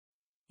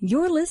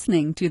You're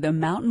listening to the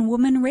Mountain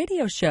Woman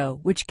Radio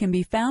Show, which can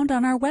be found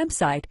on our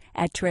website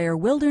at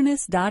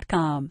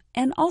TrayerWilderness.com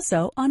and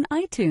also on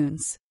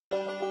iTunes.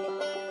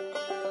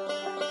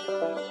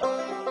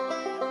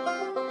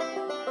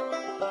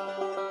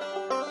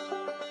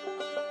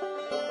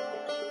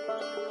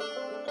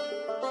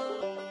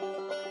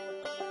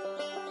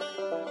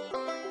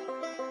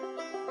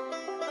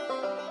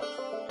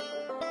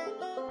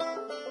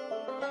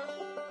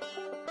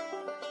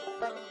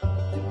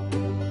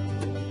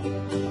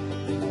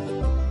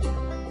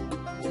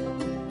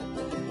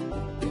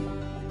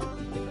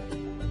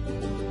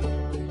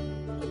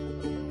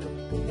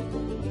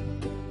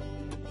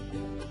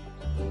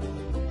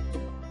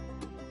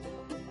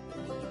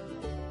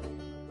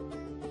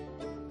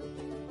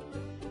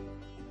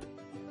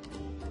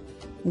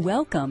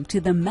 Welcome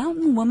to the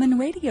Mountain Woman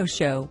Radio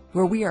Show,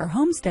 where we are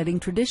homesteading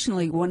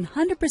traditionally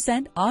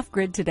 100%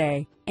 off-grid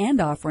today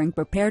and offering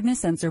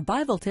preparedness and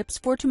survival tips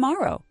for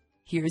tomorrow.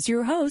 Here's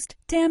your host,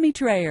 Tammy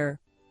Trayer.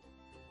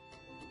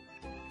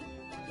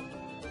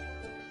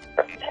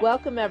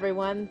 Welcome,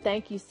 everyone.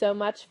 Thank you so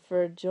much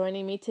for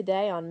joining me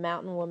today on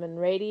Mountain Woman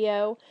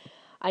Radio.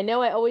 I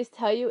know I always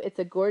tell you it's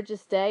a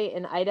gorgeous day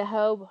in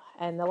Idaho,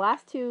 and the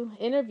last two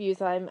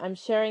interviews I'm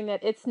sharing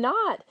that it's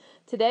not.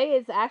 Today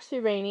is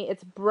actually rainy.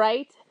 It's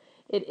bright.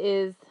 It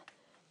is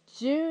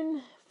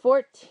June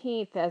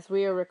 14th as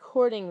we are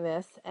recording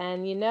this,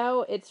 and you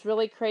know, it's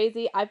really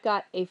crazy. I've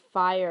got a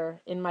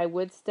fire in my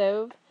wood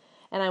stove,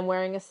 and I'm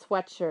wearing a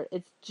sweatshirt.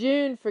 It's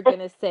June, for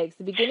goodness sakes.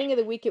 The beginning of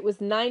the week, it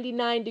was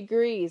 99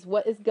 degrees.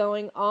 What is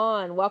going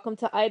on? Welcome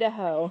to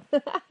Idaho.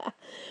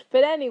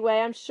 But anyway,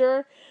 I'm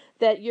sure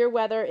that your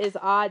weather is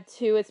odd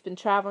too. It's been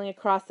traveling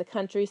across the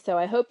country, so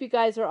I hope you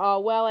guys are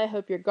all well. I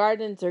hope your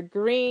gardens are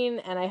green,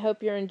 and I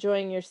hope you're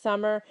enjoying your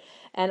summer.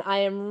 And I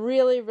am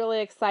really,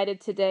 really excited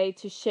today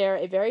to share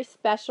a very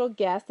special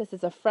guest. This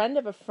is a friend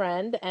of a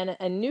friend and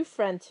a new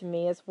friend to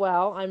me as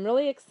well. I'm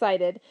really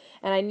excited,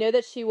 and I know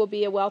that she will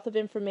be a wealth of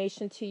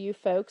information to you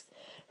folks.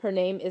 Her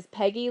name is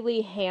Peggy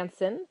Lee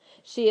Hanson.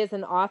 She is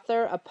an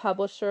author, a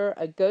publisher,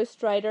 a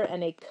ghostwriter,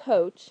 and a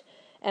coach.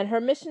 And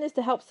her mission is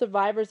to help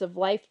survivors of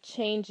life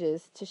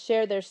changes to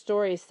share their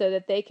stories so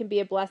that they can be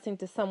a blessing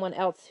to someone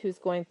else who's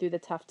going through the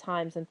tough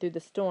times and through the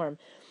storm.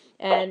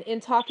 And in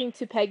talking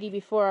to Peggy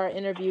before our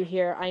interview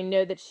here, I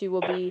know that she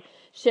will be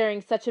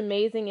sharing such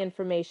amazing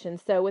information.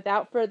 So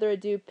without further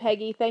ado,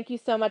 Peggy, thank you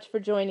so much for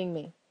joining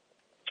me.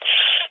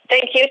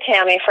 Thank you,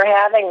 Tammy, for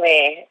having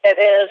me. It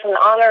is an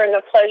honor and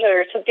a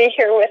pleasure to be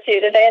here with you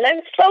today, and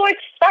I'm so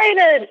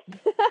excited.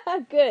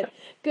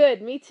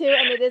 Good. Me too,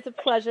 and it is a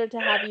pleasure to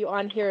have you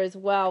on here as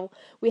well.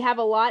 We have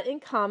a lot in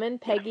common.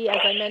 Peggy,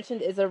 as I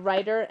mentioned, is a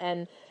writer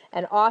and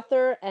an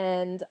author,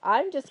 and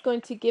I'm just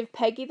going to give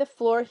Peggy the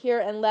floor here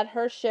and let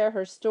her share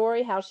her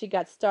story, how she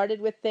got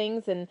started with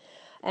things, and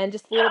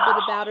just a little bit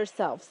about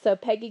herself. So,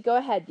 Peggy, go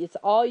ahead. It's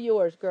all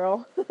yours,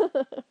 girl.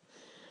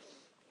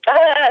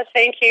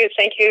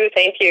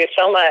 Thank you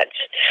so much.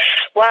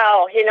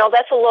 Wow,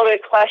 that's a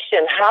loaded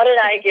question. How did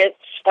I get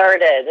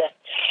started?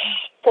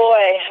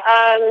 Boy,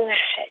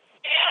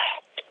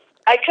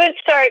 I could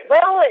start,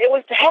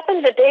 it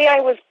happened the day I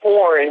was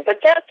born, but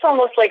that's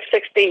almost like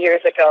 60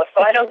 years ago,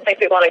 so I don't think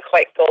we want to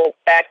quite go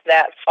back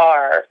that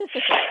far.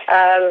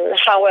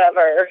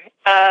 However,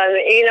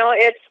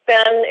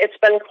 it's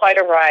been quite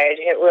a ride.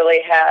 It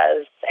really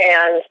has.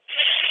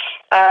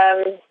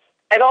 And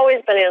I've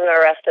always been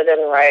interested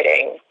in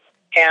writing,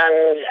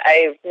 and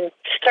I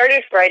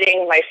started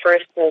writing my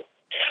first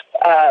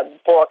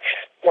book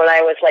when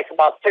I was like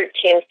about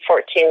 13,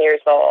 14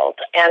 years old,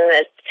 and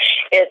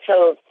it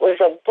was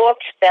a book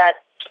that,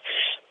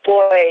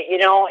 boy,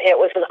 it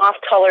was an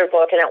off-color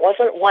book, and it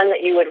wasn't one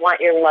that you would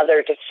want your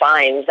mother to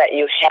find that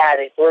you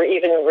had or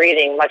even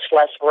reading, much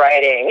less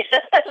writing.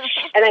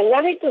 And I'm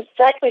not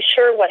exactly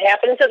sure what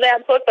happened to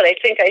that book, but I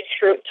think I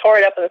tore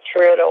it up and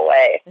threw it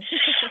away.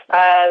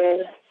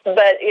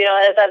 But,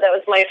 I thought that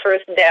was my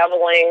first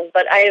dabbling.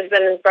 But I have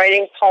been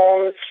writing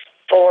poems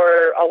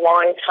for a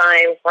long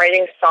time,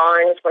 writing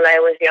songs when I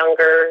was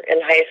younger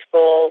in high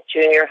school,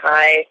 junior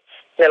high,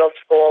 middle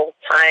school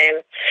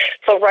time.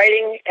 So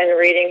writing and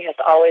reading has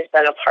always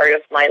been a part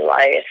of my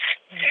life.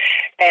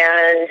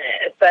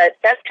 But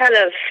that kind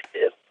of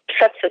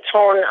sets the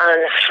tone on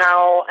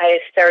how I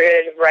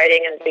started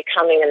writing and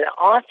becoming an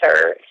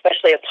author,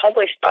 especially a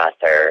published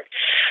author.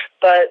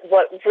 But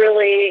what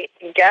really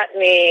got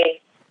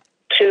me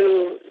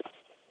to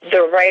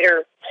the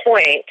writer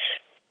point,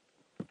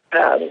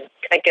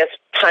 I guess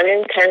pun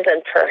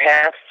intended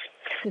perhaps,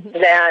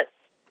 that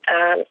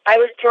I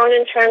was thrown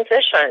in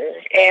transition,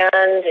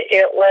 and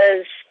it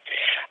was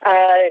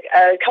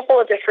a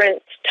couple of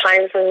different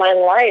times in my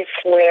life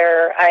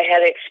where I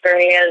had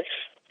experienced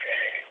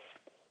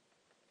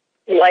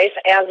life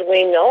as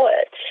we know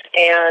it,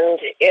 and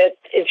it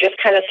just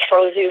kind of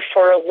throws you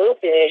for a loop,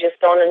 and you just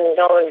don't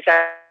know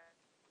exactly.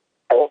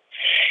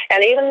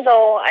 And even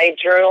though I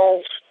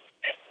journaled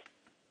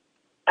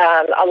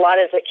a lot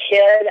as a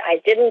kid,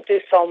 I didn't do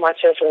so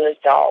much as an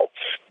adult.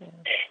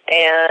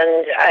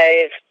 And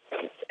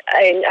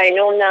I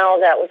know now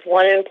that was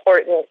one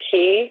important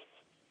key,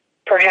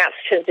 perhaps,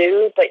 to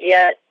do, but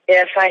yet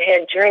if I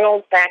had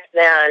journaled back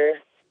then,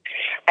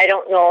 I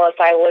don't know if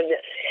I would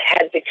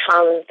have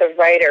become the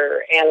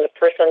writer and the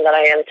person that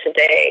I am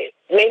today.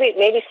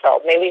 Maybe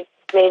so. Maybe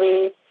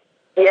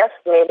yes,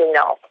 maybe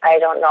no. I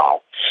don't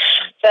know.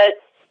 But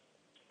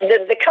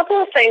the couple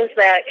of things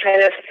that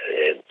kind of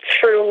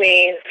threw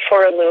me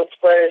for a loop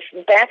was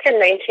back in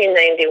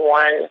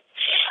 1991,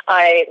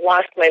 I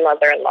lost my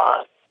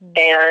mother-in-law,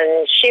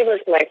 and she was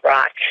my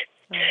rock.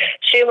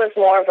 She was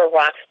more of a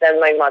rock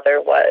than my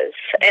mother was.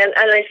 And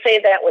I say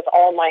that with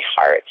all my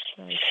heart.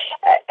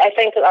 I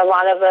think a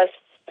lot of us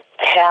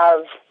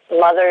have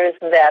mothers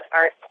that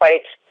aren't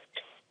quite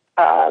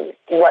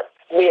what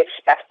we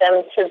expect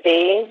them to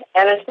be.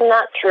 And it's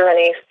not through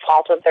any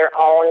fault of their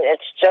own.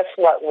 It's just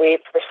what we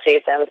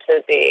perceive them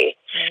to be.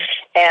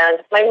 And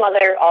my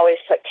mother always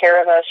took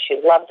care of us.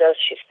 She loved us.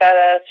 She fed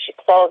us. She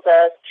clothed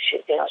us. She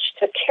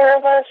took care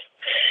of us.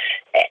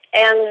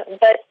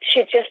 But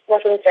she just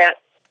wasn't that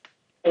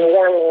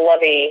warm,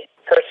 lovey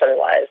person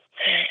was.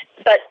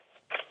 But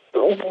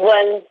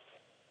when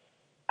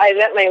I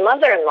met my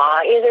mother-in-law,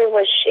 either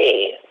was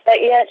she,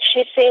 but yet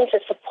she seemed to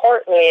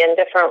support me in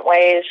different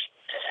ways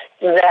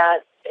that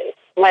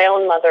my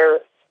own mother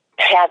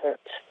hadn't.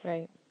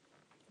 Right.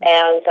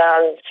 And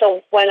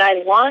so when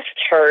I lost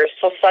her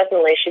so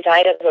suddenly, she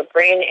died of a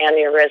brain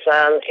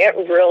aneurysm, it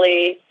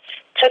really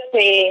took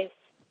me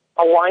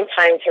a long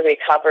time to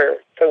recover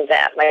from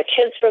that. My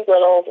kids were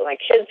little. My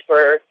kids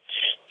were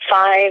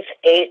 5,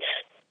 8,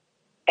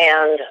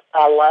 and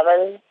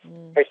 11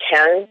 or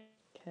 10.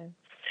 Okay.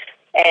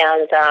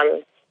 And,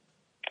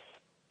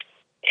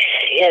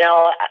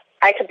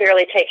 I could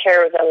barely take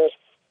care of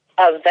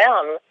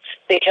them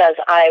because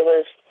I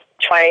was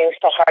trying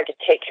so hard to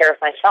take care of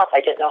myself.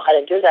 I didn't know how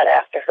to do that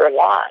after her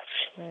loss.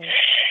 Right.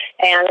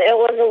 And it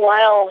was a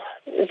while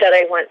that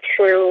I went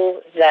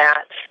through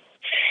that,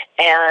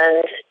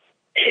 and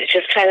it's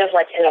just kind of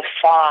like in a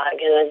fog,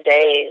 in a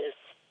daze.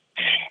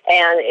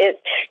 And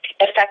it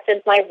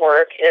affected my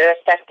work. It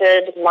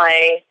affected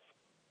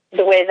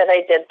the way that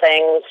I did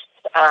things,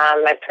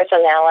 my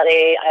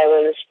personality. I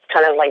was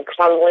kind of like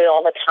grumbly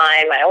all the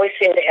time. I always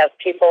seemed to have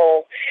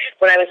people,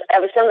 when I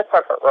was in the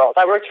corporate world.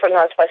 I worked for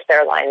Northwest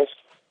Airlines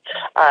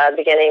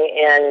beginning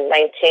in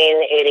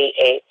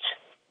 1988.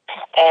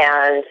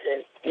 And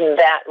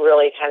that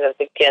really kind of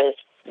begins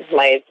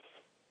my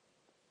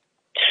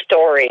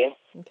story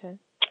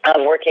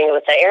of working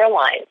with the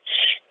airline.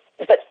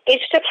 But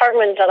each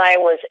department that I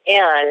was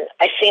in,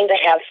 I seemed to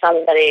have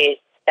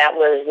somebody that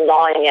was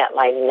gnawing at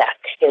my neck,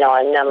 a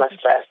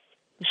nemesis.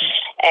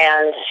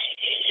 And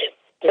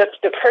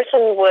the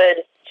person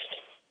would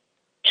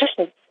just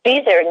be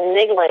there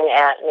niggling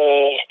at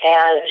me,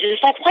 and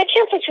it's like, why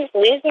can't they just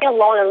leave me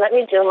alone and let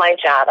me do my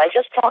job? I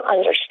just don't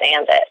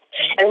understand it.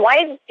 And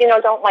why,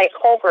 don't my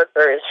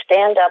coworkers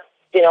stand up,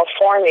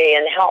 for me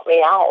and help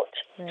me out?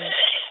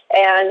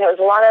 And there was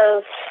a lot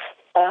of,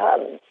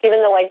 even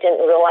though I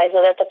didn't realize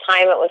it at the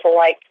time, it was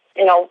like,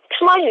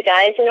 come on, you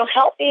guys,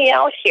 help me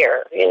out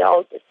here.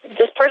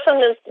 This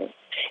person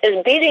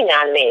is beating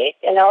on me.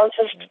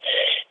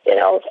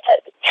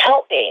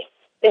 Help me.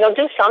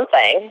 Do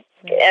something.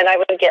 And I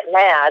would get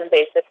mad,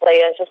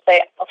 basically, and just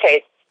say,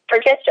 okay,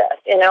 forget you.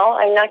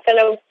 I'm not going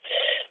to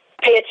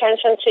pay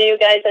attention to you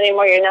guys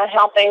anymore. You're not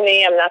helping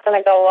me. I'm not going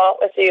to go out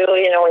with you,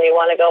 when you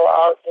want to go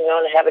out, and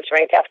have a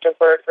drink after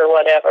work or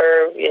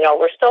whatever.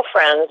 We're still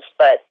friends,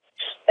 but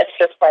it's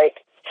just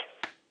like,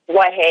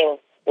 why hang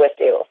with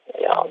you?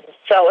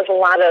 So it was a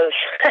lot of,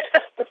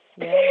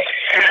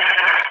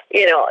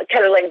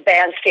 kind of like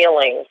bad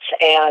feelings.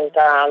 And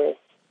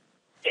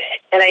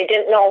I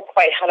didn't know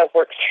quite how to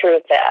work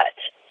through that.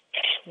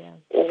 Yeah.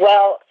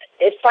 Well,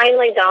 it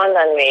finally dawned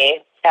on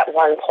me at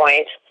one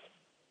point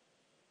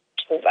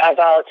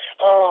about,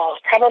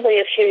 probably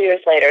a few years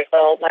later.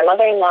 So my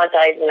mother-in-law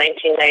died in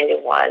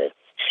 1991,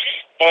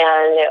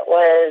 and it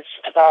was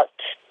about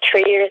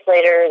 3 years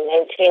later, in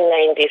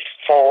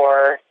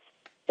 1994,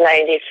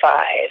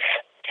 95,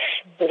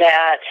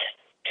 that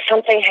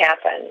something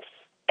happened.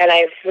 And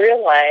I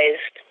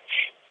realized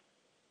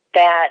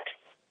that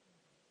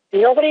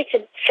nobody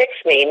could fix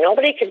me.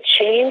 Nobody could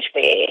change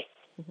me.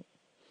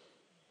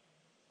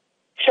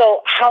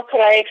 So how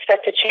could I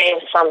expect to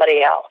change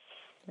somebody else?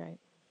 Right.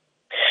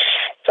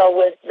 So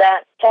with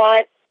that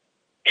thought,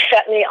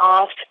 set me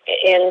off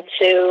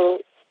into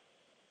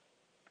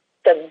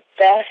the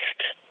best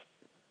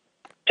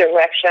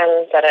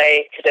direction that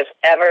I could have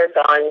ever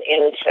gone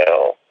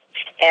into.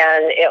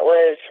 And it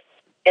was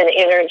an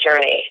inner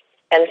journey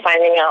and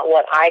finding out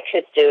what I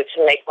could do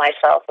to make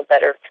myself a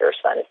better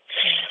person.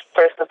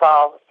 First of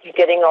all,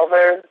 getting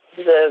over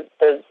the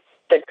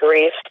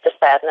grief, the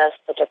sadness,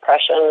 the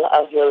depression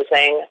of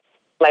losing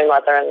my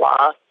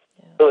mother-in-law,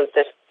 who was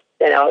just,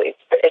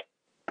 it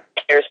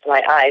tears to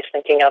my eyes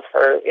thinking of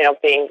her,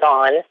 being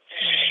gone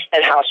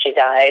and how she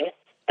died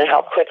and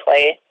how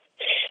quickly.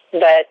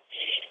 But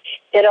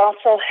it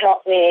also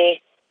helped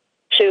me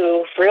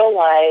to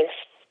realize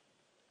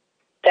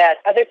that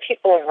other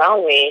people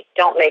around me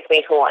don't make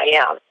me who I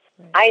am.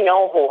 I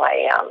know who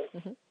I am.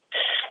 Mm-hmm.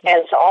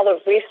 And so all the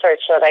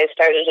research that I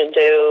started to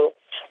do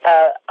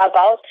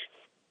about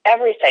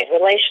everything,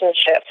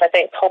 relationships, I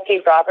think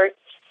Cokie Roberts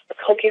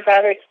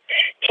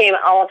came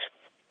out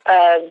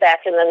back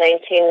in the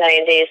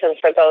 1990s. And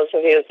for those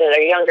of you that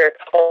are younger,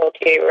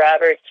 Cokie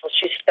Roberts, well,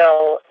 she's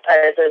still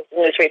as a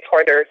news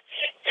reporter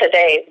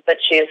today, but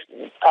she's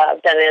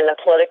been in the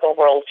political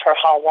world for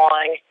how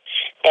long?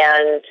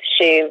 And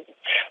she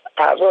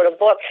wrote a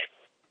book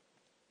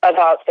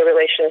about the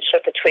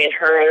relationship between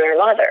her and her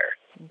mother.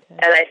 Okay.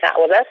 And I thought,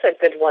 well, that's a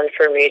good one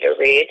for me to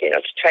read,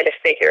 to try to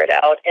figure it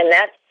out. And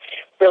that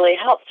really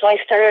helped. So I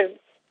started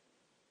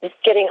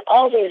getting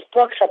all these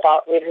books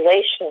about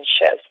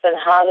relationships and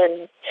how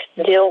to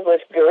deal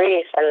with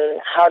grief and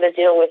how to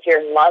deal with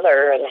your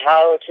mother and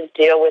how to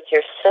deal with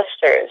your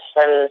sisters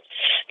and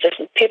just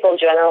people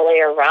generally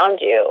around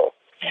you.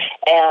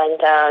 And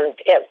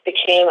it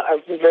became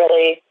a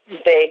really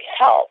big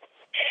help.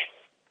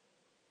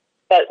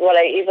 But what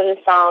I even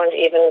found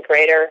even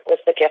greater was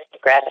the gift of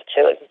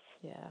gratitude.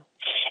 Yeah.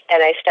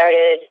 And I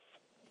started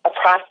a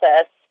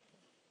process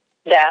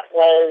that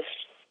was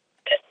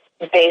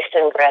based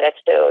in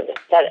gratitude,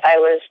 that I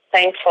was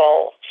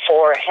thankful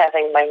for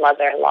having my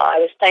mother-in-law. I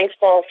was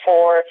thankful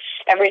for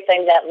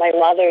everything that my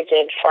mother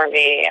did for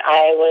me.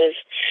 I was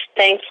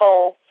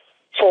thankful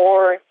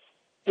for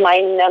my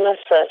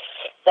nemesis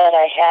that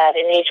I had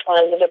in each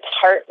one of the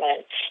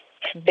departments,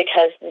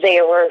 because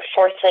they were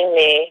forcing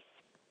me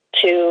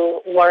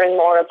to learn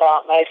more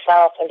about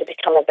myself and to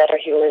become a better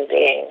human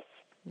being.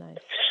 Nice.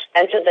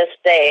 And to this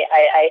day,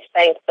 I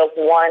thank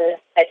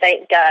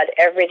God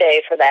every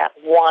day for that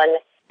one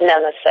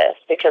nemesis,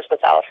 because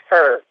without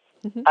her,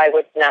 I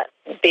would not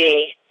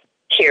be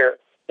here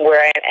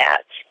where I'm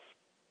at.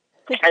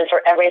 And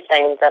for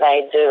everything that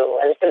I do,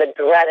 and for the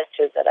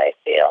gratitude that I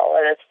feel.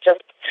 And it's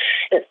just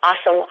an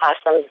awesome,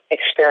 awesome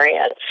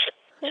experience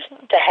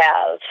to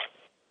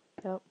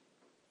have.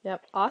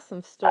 Yep.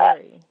 Awesome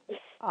story.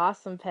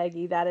 Awesome,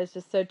 Peggy. That is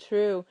just so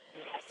true.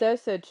 So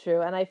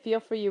true. And I feel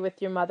for you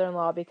with your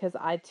mother-in-law, because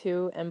I,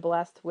 too, am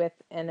blessed with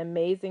an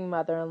amazing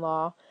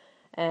mother-in-law.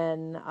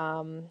 And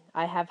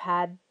I have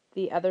had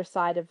the other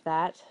side of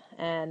that.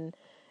 And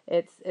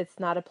it's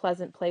not a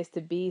pleasant place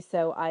to be.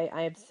 So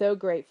I am so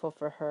grateful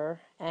for her.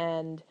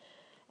 And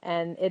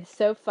it's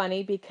so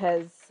funny,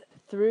 because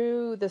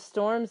through the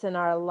storms in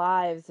our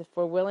lives, if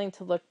we're willing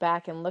to look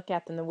back and look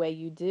at them the way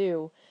you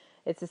do,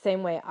 it's the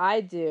same way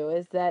I do,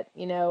 is that,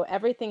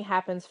 everything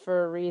happens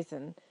for a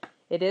reason.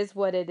 It is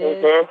what it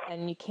is,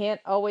 and you can't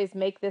always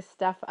make this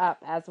stuff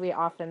up, as we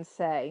often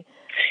say.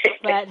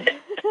 But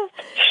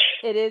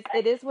it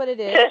is what it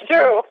is. It's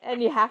true.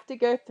 And you have to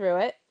go through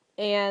it.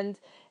 And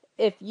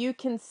if you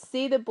can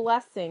see the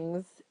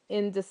blessings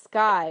in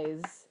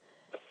disguise,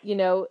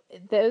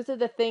 those are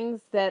the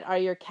things that are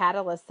your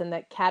catalysts and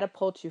that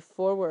catapult you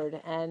forward.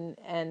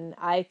 And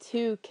I,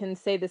 too, can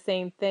say the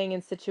same thing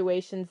in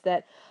situations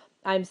that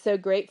I'm so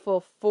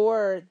grateful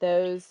for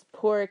those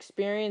poor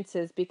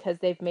experiences, because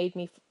they've made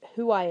me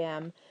who I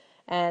am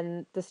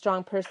and the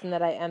strong person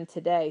that I am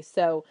today.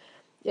 So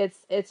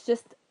it's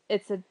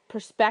a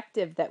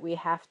perspective that we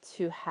have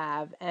to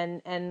have.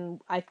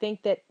 And I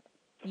think that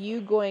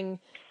you going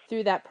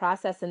through that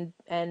process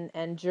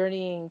and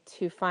journeying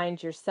to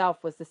find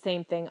yourself was the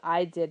same thing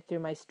I did through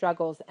my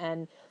struggles.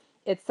 And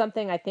it's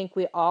something I think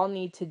we all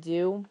need to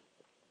do,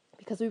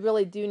 because we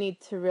really do need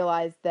to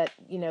realize that,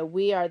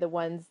 we are the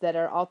ones that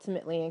are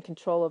ultimately in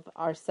control of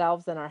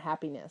ourselves and our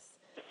happiness.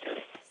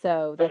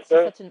 So that's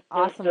just such an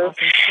awesome story.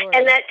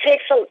 And that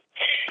takes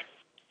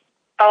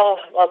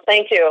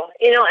thank you.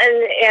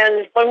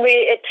 And when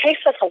it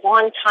takes us a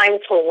long time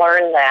to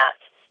learn that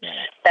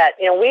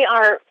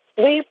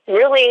we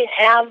really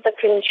have the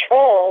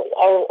control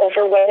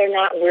over whether or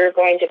not we're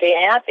going to be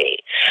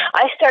happy.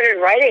 I started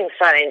writing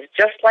signs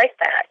just like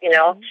that,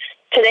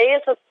 Today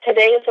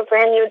is a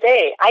brand new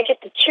day. I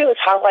get to choose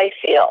how I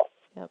feel.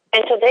 Yep.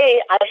 And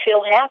today I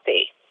feel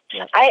happy.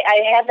 Yep.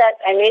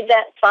 I made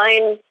that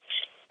sign,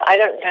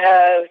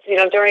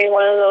 during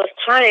one of those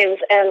times,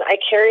 and I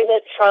carried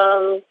it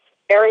from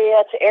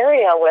area to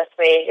area with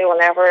me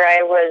whenever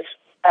I was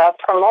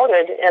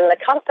promoted in the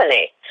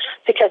company,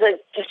 because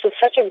it just was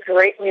such a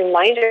great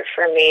reminder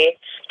for me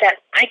that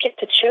I get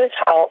to choose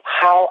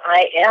how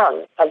I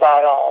am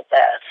about all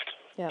this.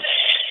 Yep.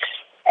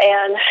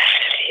 And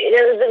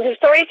the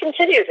story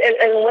continues.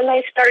 And when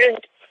I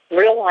started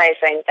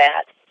realizing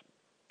that,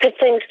 good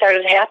things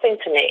started happening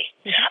to me.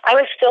 I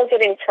was still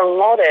getting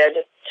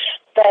promoted,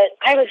 but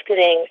I was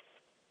getting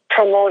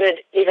promoted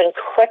even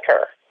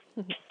quicker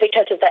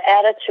because of the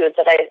attitude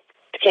that I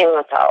came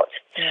about.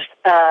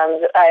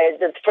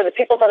 For the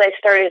people that I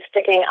started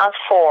sticking up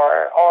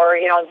for, or,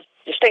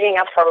 sticking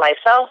up for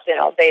myself,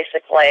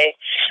 basically,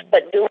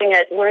 but doing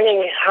it,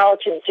 learning how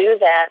to do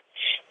that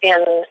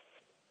in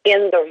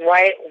the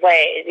right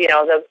way,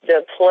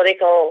 the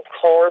political,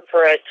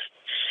 corporate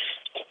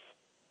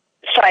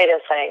side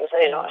of things,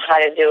 how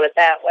to do it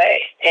that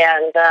way.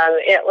 And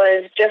it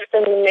was just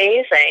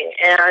amazing.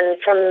 And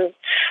from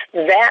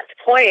that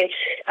point,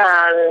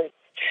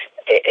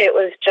 it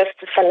was just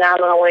a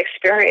phenomenal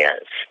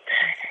experience.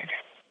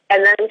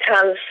 And then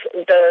comes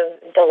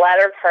the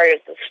latter part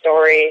of the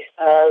story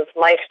of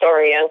my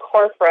story in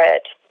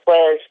corporate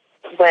was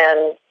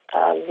when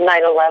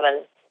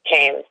 9/11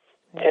 came,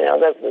 in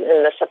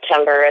the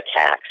September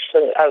attacks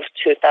of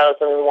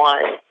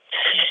 2001.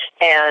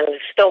 And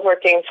still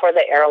working for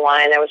the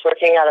airline. I was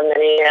working out of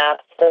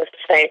Minneapolis,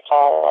 St.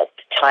 Paul at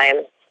the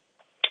time.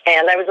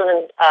 And I was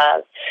a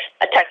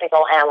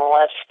technical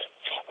analyst,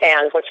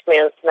 and which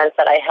meant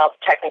that I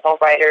helped technical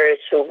writers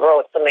who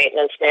wrote the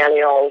maintenance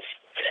manuals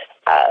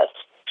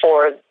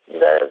for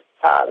the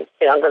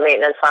the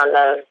maintenance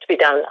to be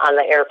done on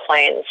the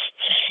airplanes.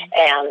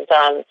 And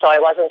so I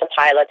wasn't a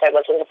pilot, I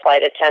wasn't a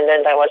flight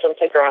attendant, I wasn't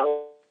a ground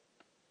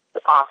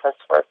office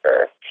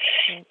worker.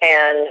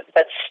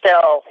 But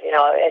still,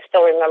 I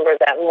still remember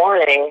that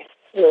morning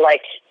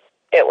like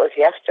it was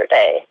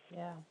yesterday.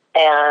 Yeah.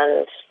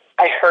 And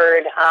I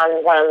heard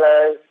on one of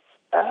the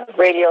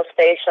radio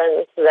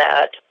stations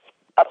that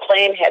a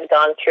plane had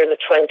gone through the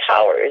Twin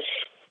Towers,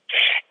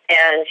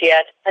 and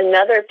yet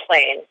another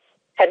plane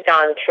had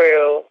gone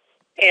through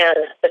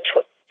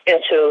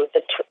into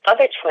the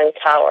other Twin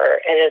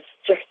Tower, and it's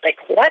just like,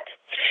 what?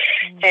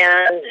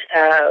 And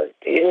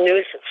the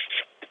news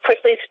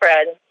quickly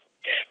spread.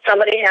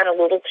 Somebody had a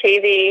little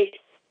TV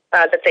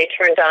that they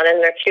turned on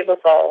in their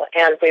cubicle,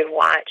 and we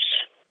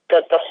watched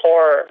the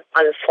horror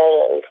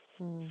unfold.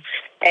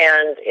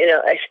 And,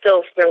 I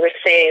still remember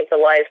seeing the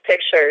live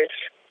pictures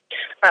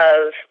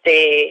of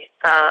the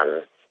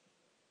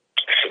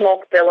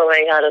smoke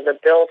billowing out of the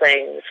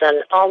buildings,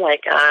 and oh my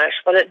gosh,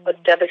 what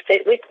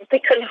devastating. We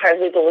couldn't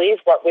hardly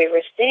believe what we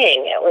were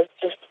seeing. It was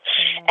just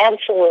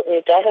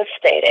absolutely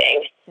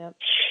devastating. Yep.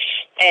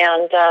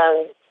 And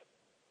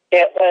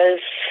it was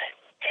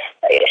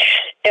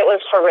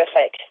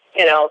horrific.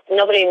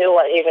 Nobody knew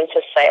what even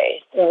to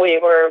say. We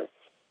were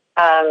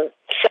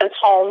sent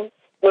home.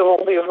 We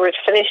would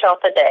finish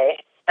out the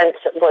day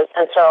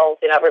until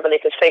everybody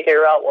could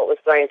figure out what was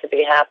going to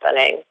be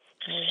happening.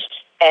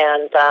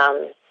 And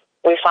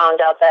we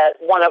found out that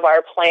one of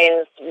our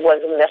planes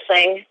was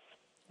missing,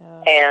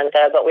 and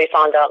but we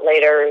found out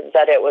later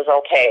that it was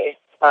okay.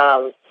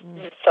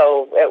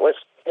 So it was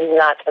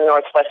not a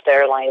Northwest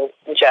Airlines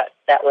jet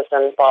that was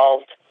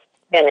involved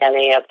in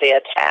any of the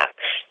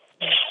attacks.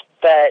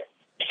 But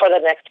for the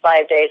next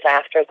 5 days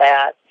after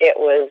that, it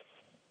was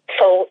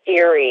so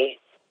eerie.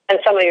 And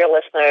some of your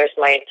listeners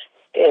might,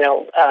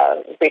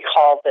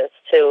 recall this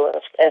too,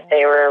 if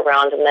they were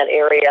around in that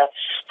area,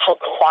 how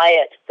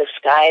quiet the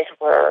skies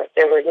were.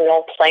 There were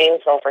no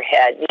planes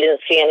overhead. You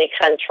didn't see any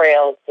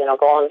contrails,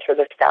 going through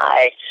the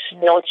sky.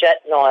 No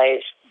jet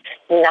noise,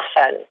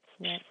 nothing.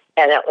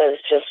 And it was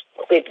just,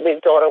 we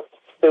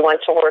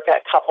went to work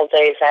a couple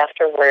days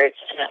afterwards,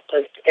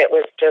 and it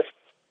was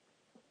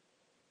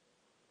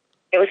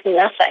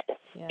nothing.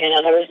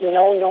 There was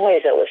no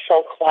noise. It was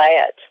so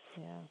quiet.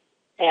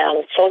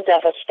 And so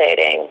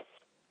devastating.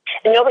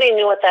 And nobody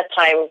knew at that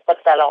time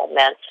what that all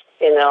meant.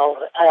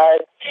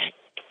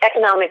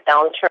 Economic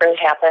downturn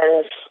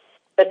happens.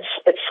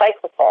 It's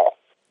cyclical.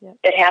 Yep.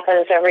 It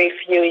happens every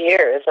few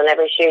years, and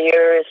every few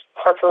years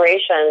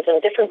corporations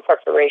and different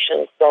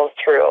corporations go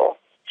through.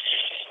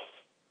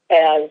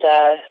 And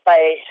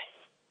by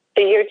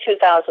the year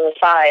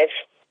 2005,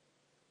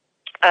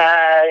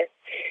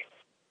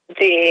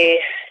 the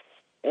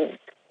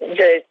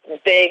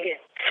big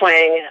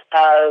swing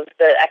of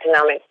the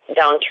economic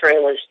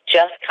downturn was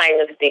just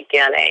kind of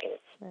beginning.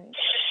 Right.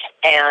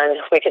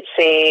 And we could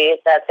see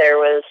that there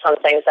was some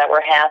things that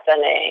were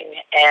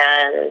happening.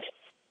 And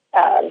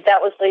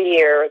that was the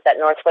year that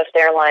Northwest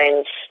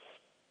Airlines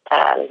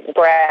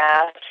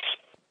brass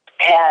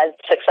had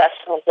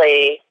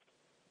successfully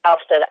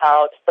ousted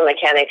out the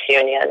mechanics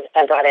union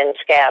and brought in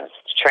scabs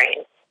to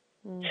train.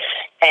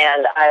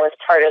 And I was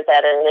part of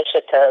that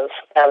initiative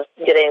of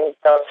getting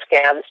those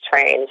scabs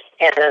trained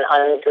in an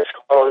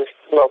undisclosed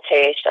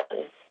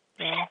location.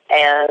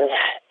 And,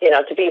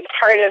 to be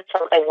part of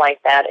something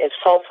like that is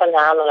so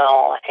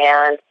phenomenal.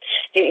 And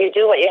you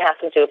do what you have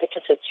to do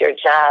because it's your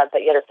job,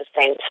 but yet at the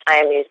same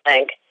time you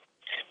think,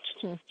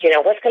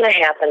 what's going to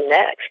happen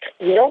next?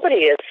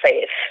 Nobody is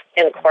safe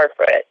in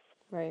corporate.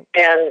 Right.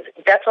 And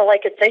that's all I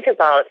could think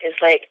about is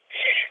like,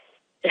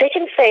 they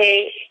can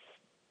say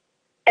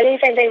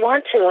anything they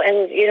want to,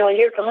 and,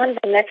 you're gone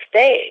the next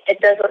day. It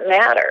doesn't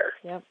matter.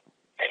 Yep.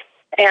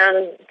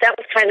 And that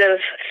was kind of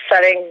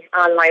setting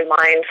on my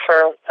mind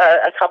for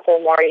a couple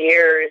more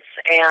years.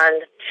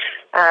 And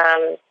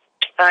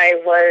I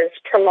was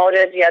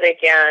promoted yet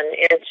again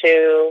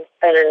into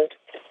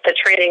the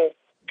training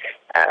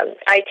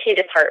IT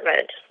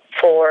department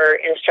for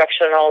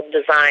instructional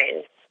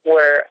design,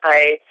 where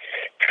I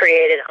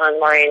created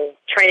online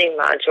training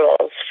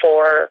modules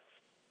for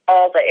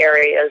all the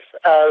areas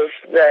of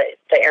the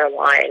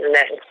airline, and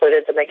that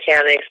included the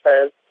mechanics,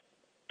 the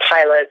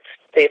pilots,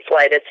 the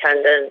flight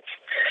attendants,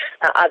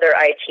 other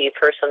IT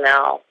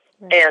personnel.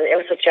 Right. And it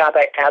was a job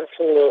I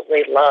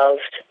absolutely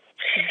loved.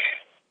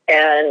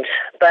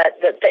 But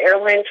the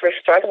airlines were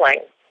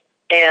struggling,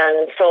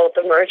 and so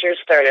the mergers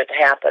started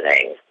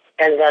happening.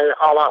 and then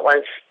all at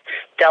once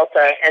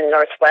Delta and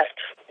Northwest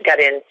got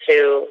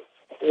into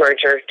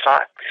merger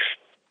talks.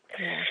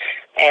 Yeah.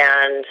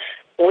 And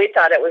we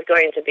thought it was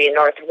going to be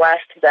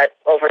Northwest that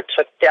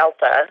overtook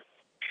Delta,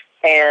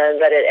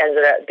 and that it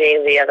ended up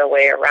being the other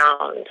way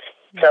around.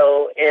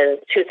 So in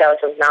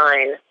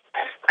 2009,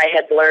 I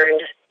had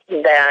learned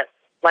that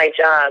my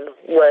job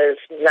was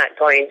not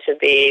going to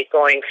be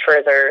going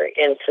further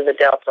into the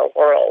Delta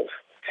world.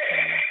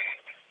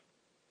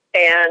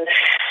 And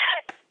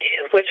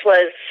which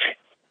was,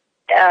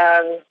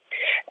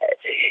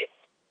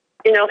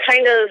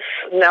 kind of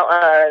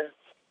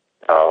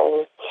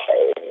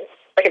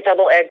like a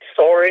double-edged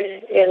sword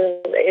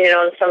in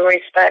some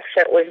respects.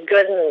 It was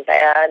good and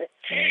bad,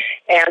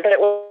 but it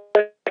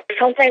was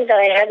something that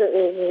I hadn't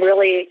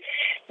really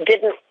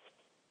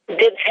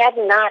had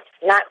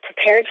not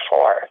prepared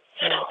for,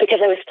 because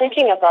I was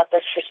thinking about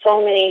this for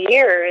so many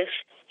years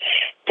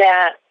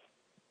that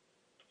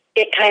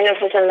it kind of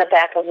was in the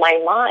back of my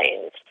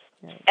mind.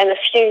 And a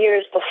few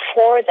years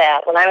before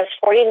that, when I was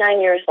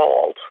 49 years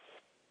old,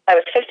 I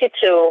was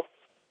 52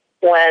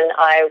 when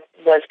I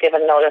was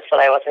given notice that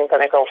I wasn't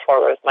going to go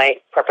forward with my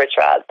corporate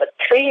job. But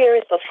 3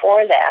 years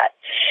before that,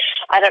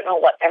 I don't know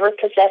whatever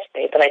possessed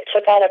me, but I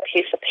took out a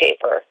piece of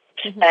paper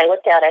and I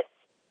looked at it,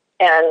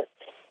 and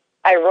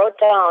I wrote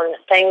down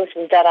things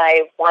that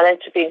I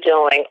wanted to be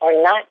doing or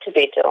not to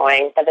be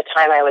doing by the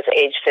time I was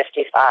age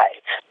 55.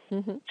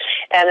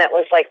 And it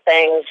was like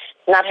things,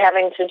 not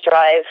having to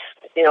drive,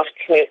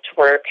 commute to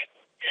work,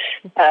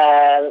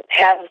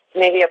 have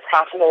maybe a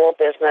profitable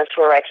business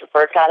where I could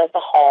work out of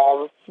the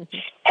home,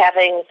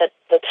 having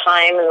the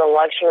time and the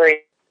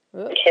luxury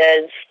of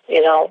kids,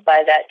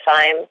 by that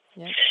time.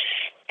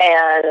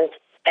 And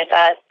I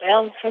thought,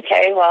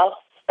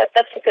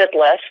 that's a good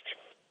list.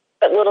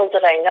 But little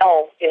did I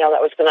know,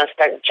 that was going to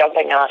start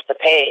jumping off the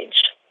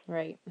page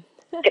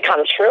to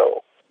come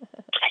true.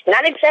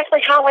 Not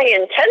exactly how I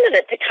intended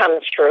it to come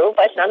true,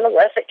 but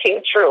nonetheless it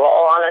came true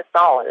all on its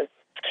own.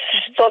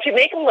 So if you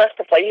make a list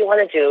of what you want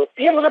to do,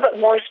 be a little bit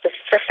more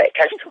specific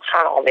as to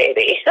how,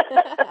 maybe.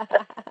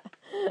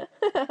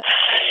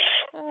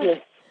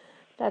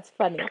 That's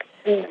funny.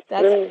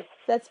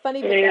 That's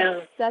funny,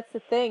 but that's the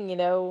thing,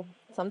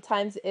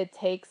 sometimes it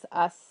takes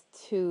us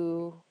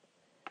to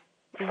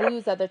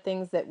lose other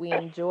things that we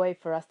enjoy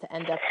for us to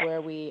end up where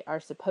we are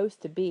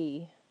supposed to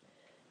be.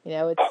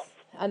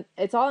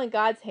 It's all in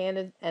God's hand,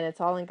 and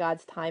it's all in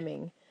God's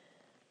timing.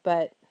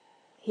 But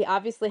He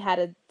obviously had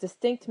a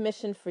distinct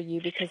mission for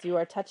you, because you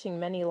are touching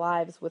many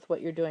lives with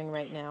what you're doing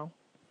right now.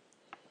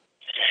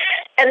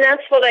 And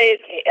that's what I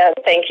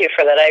thank you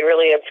for that. I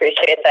really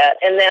appreciate that.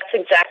 And that's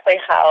exactly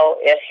how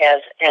it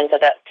has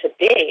ended up to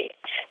be.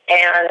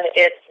 And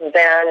it's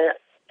been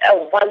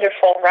a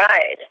wonderful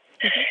ride.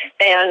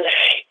 And,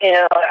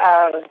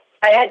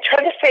 I had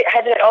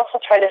also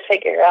tried to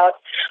figure out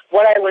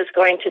what I was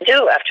going to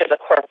do after the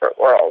corporate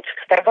world.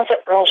 I wasn't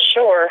real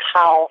sure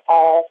how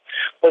all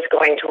was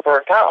going to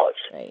work out.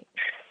 Right.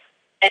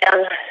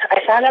 And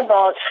I thought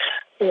about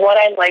what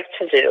I'd like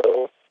to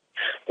do,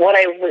 what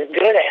I was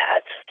good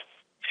at,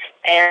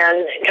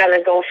 and kind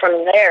of go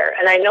from there.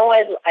 And I know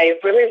I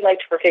really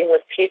liked working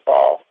with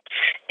people.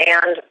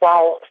 And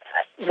while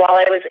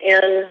I was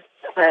in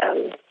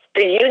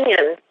the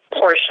union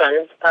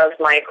portion of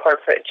my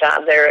corporate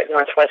job there at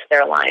Northwest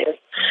Airlines,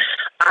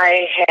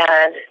 I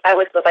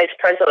was the vice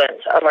president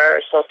of our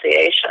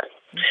association.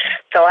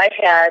 So I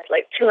had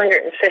like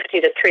 250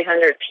 to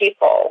 300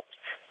 people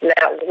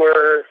that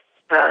were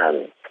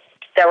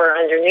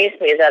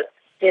underneath me that,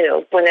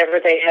 whenever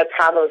they had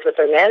problems with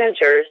their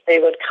managers, they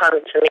would come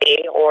to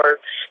me or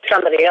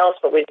somebody else,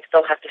 but we'd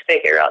still have to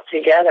figure out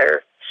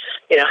together,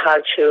 how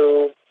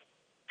to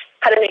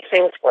make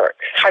things work,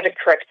 how to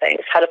correct things,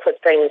 how to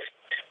put things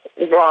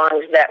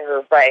wrongs that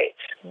were right.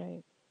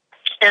 And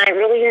I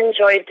really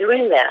enjoyed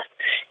doing that.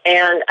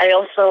 And I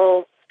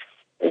also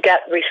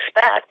got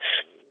respect,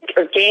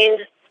 or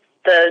gained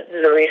the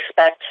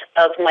respect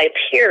of my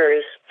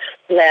peers,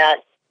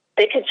 that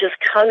they could just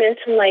come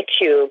into my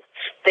cube,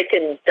 they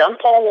could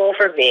dump all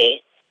over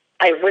me,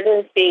 I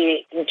wouldn't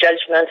be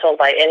judgmental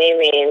by any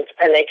means,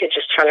 and they could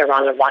just turn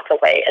around and walk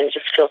away and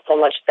just feel so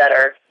much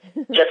better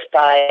just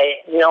by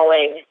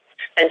knowing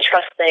and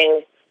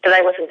trusting that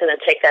I wasn't going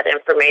to take that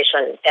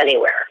information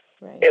anywhere.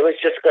 It was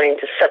just going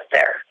to sit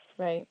there,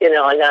 and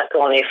not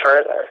go any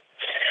further.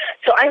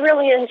 So I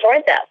really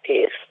enjoyed that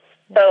piece.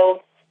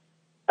 So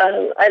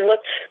I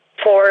looked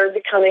for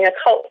becoming a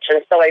coach,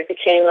 and so I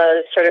became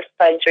a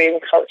certified dream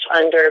coach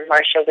under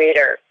Marcia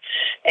Weeder.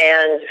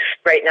 And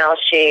right now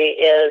she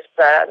is,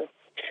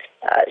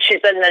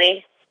 she's done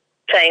many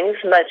things,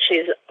 but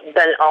she's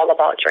been all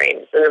about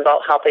dreams and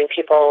about helping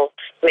people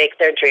make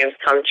their dreams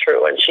come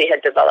true. And she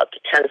had developed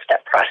a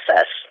 10-step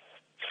process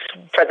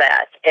for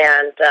that.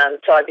 And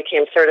so I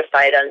became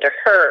certified under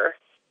her,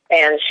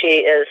 and she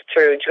is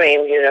through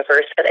Dream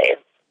University.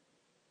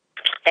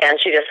 And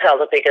she just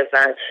held a big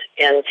event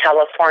in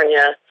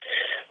California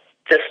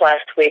this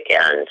last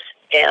weekend.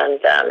 And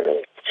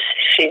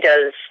she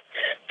does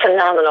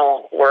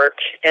phenomenal work,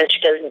 and she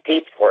does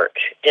deep work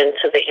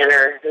into the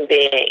inner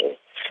being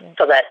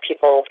so that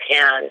people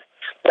can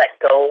let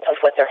go of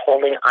what they're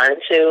holding on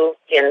to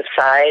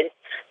inside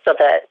so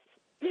that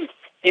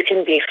you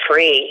can be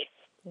free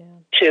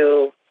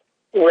to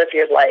live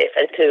your life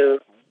and to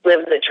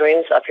live the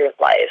dreams of your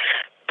life.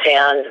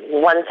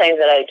 And one thing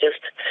that I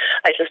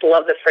just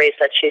love the phrase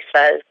that she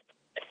says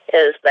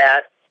is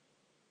that,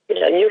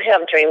 you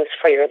have dreams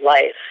for your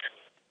life,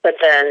 but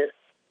then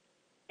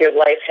your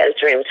life has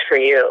dreams for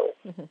you.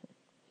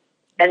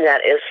 And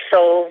that is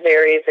so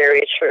very,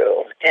 very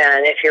true.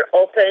 And if you're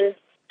open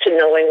to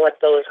knowing what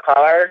those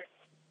are,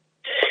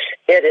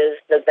 it is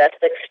the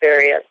best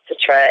experience to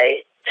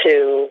try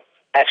to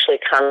actually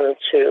come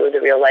to the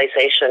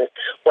realization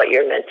what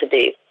you're meant to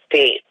be.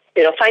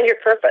 Find your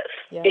purpose.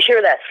 Yeah. You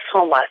hear that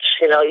so much.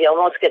 You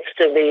almost gets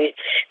to be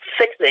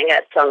sickening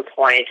at some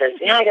point. Is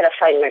I got to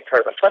find my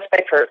purpose. What's my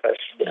purpose?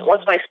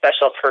 What's my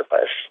special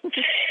purpose?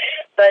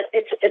 But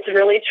it's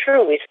really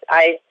true.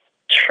 I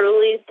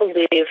truly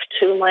believe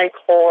to my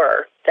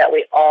core that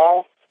we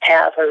all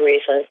have a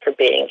reason for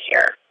being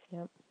here.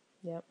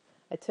 Yep.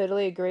 I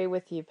totally agree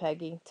with you,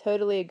 Peggy.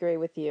 Totally agree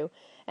with you.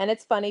 And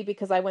it's funny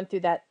because I went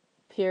through that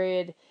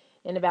period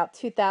in about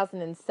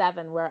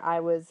 2007 where I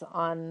was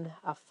on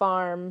a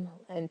farm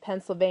in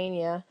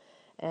Pennsylvania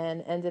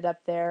and ended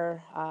up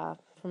there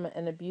from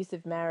an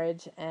abusive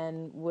marriage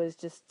and was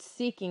just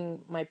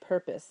seeking my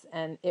purpose.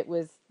 And it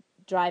was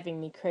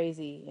driving me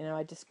crazy.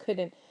 I just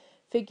couldn't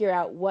figure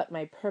out what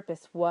my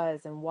purpose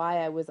was and why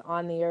I was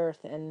on the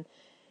earth. And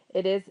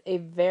it is a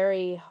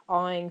very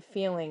awing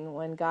feeling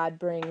when God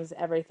brings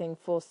everything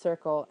full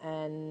circle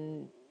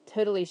and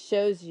totally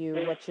shows you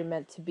what you're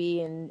meant to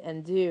be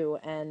and do.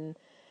 And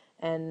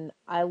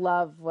I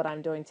love what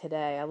I'm doing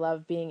today. I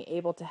love being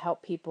able to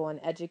help people and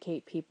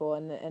educate people.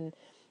 And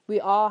we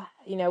all,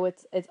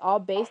 it's all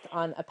based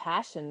on a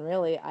passion,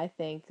 really. I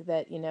think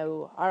that,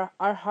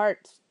 our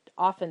heart's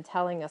often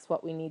telling us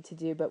what we need to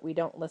do, but we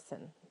don't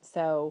listen.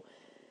 So,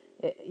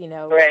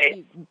 right.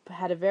 You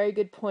had a very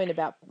good point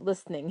about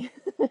listening.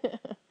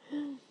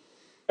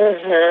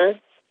 And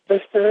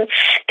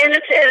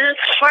it's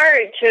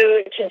hard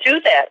to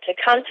do that, to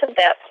come to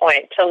that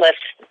point, to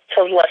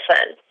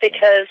listen,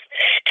 because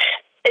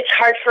it's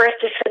hard for us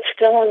to sit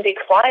still and be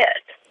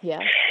quiet.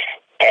 Yeah.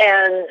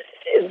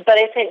 But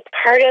I think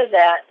part of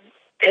that,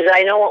 because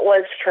I know it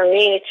was for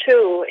me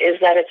too, is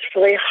that it's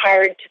really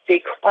hard to be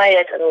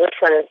quiet and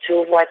listen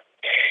to what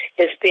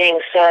is being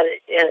said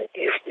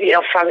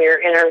from your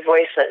inner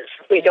voices.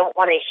 We don't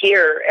want to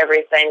hear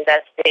everything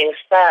that's being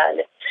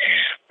said,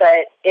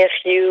 but if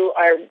you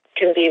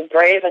can be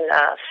brave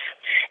enough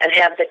and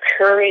have the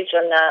courage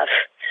enough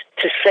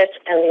to sit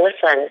and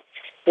listen,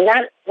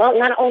 not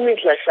only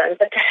listen,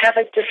 but to have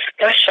a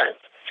discussion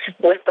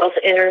with those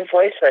inner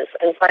voices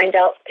and find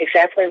out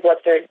exactly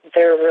what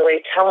they're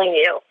really telling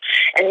you.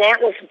 And that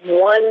was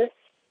one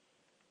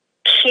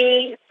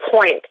key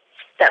point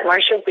that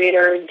Marcia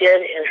Breeder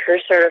did in her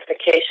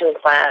certification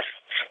class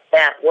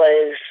that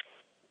was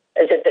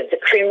the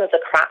cream of the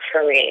crop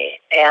for me.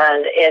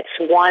 And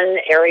it's one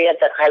area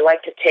that I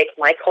like to take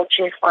my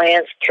coaching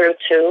clients through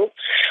too,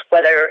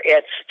 whether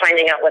it's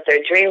finding out what their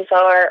dreams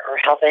are or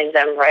helping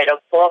them write a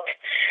book.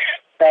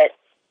 But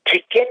to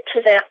get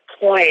to that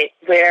point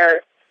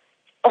where,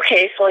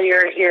 okay, so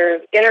your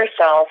inner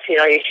self,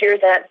 you hear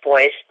that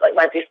voice, it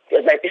might be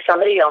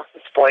somebody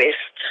else's voice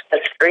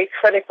that's very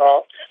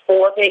critical. Well,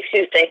 what makes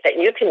you think that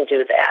you can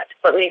do that?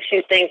 What makes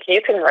you think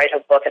you can write a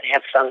book and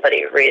have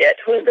somebody read it?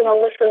 Who's going to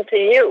listen to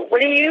you?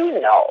 What do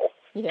you know?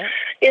 Yeah.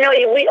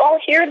 We all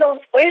hear those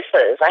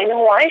voices. I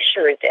know I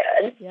sure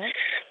did. Yeah.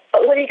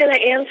 But what are you going to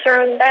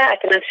answer them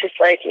back? And it's just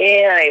like,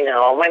 yeah, I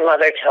know. My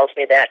mother tells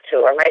me that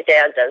too, or my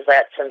dad does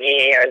that to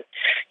me, or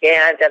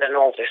yeah, I've got an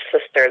older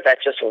sister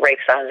that just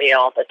rakes on me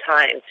all the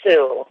time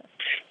too.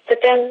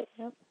 But then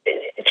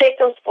take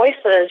those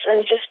voices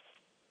and just,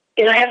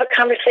 have a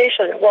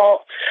conversation.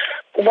 Well,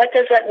 what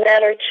does that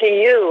matter to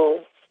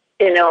you?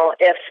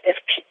 If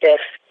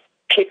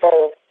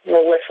people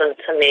will listen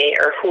to me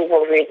or who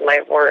will read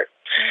my work.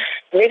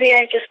 Maybe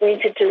I just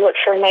need to do it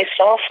for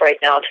myself right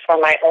now, for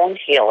my own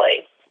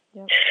healing.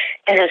 Yep.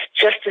 And it's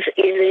just as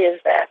easy as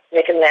that,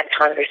 making that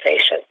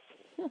conversation.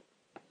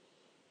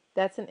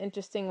 That's an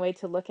interesting way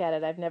to look at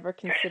it. I've never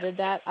considered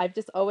that. I've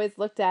just always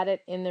looked at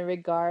it in the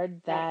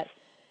regard that,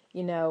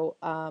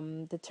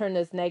 to turn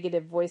those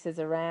negative voices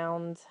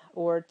around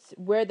or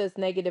where those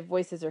negative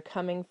voices are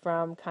coming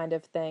from kind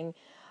of thing.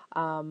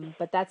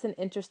 But that's an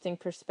interesting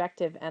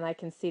perspective, and I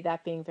can see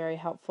that being very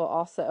helpful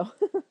also.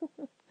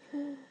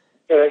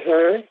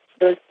 Very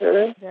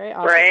awesome.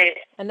 Right.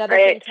 Another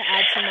thing to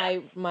add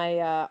to my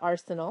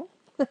arsenal.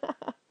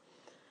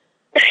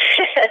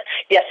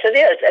 Yes, it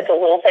is. It's a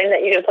little thing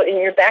that you can put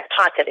in your back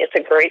pocket. It's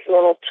a great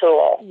little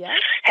tool. Yeah.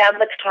 Have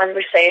the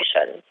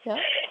conversation. Yeah.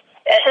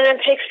 And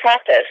it takes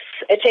practice.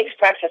 It takes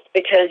practice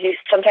because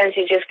sometimes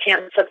you just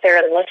can't sit there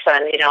and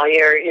listen.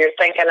 You're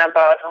thinking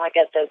about, I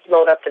got to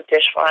load up the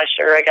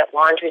dishwasher, I got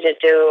laundry to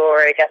do, or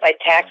I got my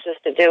taxes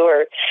to do,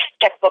 or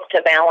checkbook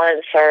to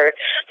balance, or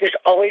there's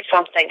always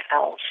something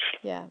else.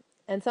 Yeah,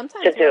 and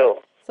sometimes to do.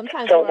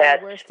 Sometimes we're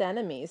our worst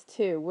enemies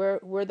too.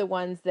 We're the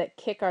ones that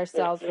kick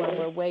ourselves when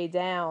we're way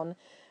down,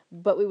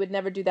 but we would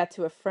never do that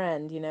to a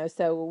friend,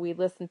 So we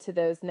listen to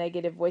those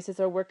negative voices,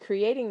 or we're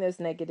creating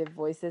those negative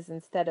voices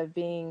instead of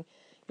being,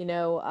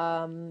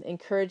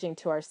 encouraging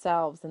to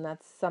ourselves. And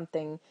that's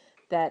something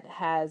that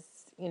has,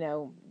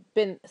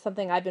 been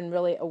something I've been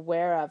really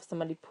aware of.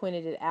 Somebody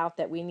pointed it out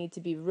that we need to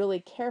be really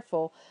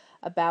careful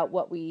about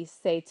what we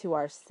say to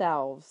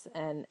ourselves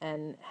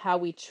and how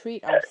we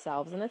treat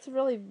ourselves. And that's a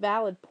really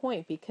valid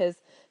point, because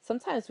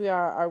sometimes we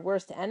are our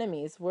worst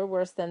enemies. We're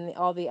worse than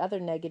all the other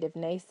negative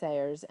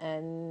naysayers.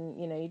 And,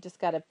 you just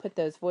got to put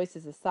those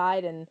voices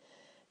aside and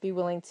be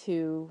willing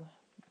to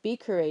be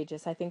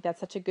courageous. I think that's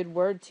such a good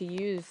word to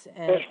use,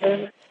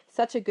 and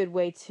such a good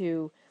way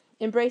to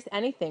embrace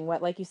anything.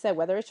 What, like you said,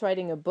 whether it's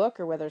writing a book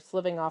or whether it's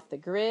living off the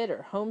grid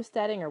or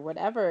homesteading or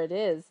whatever it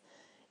is,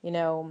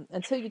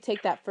 until you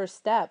take that first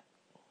step,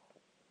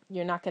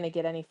 you're not going to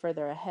get any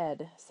further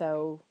ahead.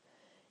 So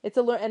it's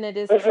and it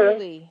is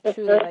truly,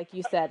 like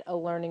you said, a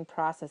learning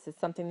process. It's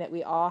something that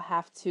we all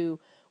have to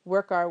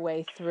work our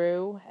way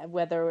through,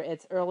 whether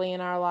it's early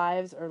in our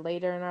lives or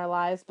later in our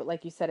lives. But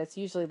like you said, it's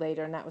usually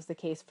later, and that was the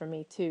case for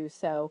me too.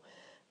 So,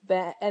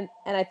 and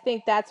I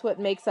think that's what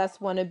makes us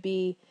want to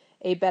be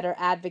a better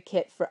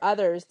advocate for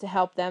others, to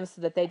help them so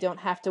that they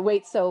don't have to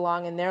wait so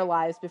long in their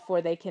lives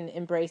before they can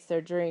embrace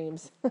their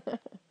dreams.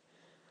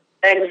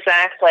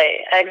 Exactly.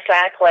 And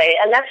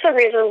that's the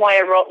reason why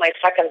I wrote my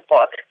second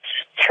book,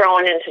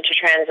 Thrown into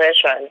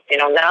Transition.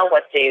 Now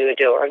what do you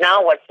do? Or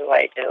now what do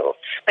I do?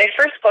 My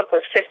first book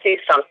was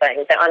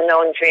 50-something, The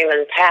Unknown Dream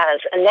and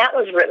Paths, and that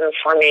was written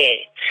for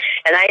me.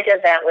 And I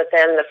did that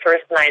within the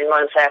first 9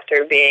 months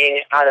after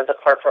being out of the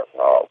corporate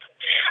world.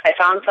 I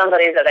found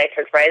somebody that I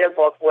could write a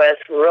book with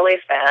really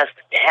fast,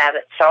 have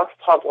it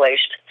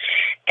self-published,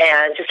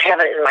 and just have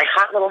it in my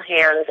hot little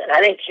hands, and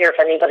I didn't care if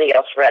anybody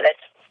else read it.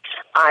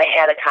 I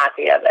had a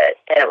copy of it,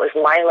 and it was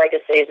my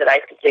legacy that I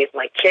could leave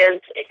my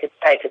kids.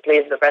 I could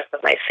leave the rest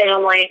of my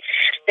family.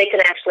 They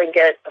could actually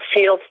get a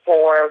feel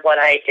for what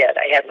I did.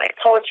 I had my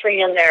poetry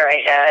in there.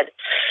 I had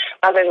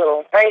other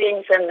little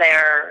writings in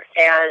there,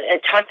 and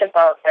it talked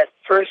about that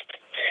first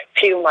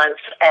few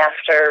months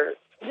after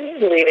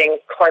leaving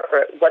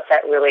corporate, what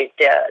that really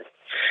did.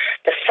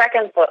 The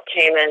second book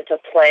came into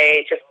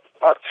play just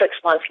about 6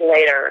 months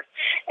later,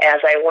 as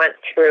I went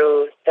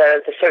through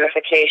the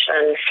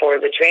certification for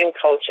the dream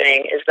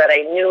coaching, is that I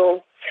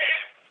knew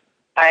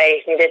I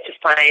needed to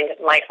find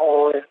my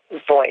own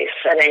voice,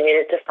 and I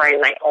needed to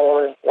find my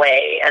own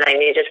way, and I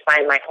needed to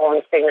find my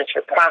own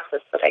signature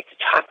process that I could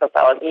talk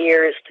about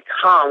years to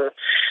come,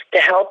 to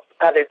help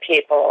other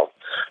people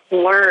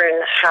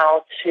learn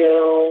how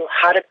to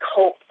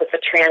cope with the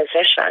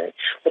transition,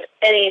 with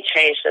any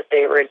change that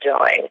they were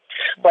doing,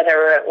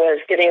 whether it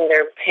was getting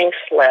their pink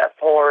slip,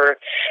 or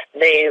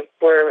they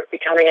were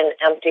becoming an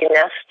empty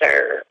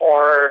nester,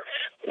 or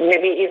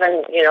maybe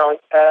even,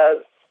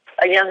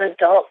 a young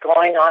adult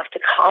going off to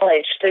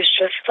college. There's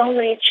just so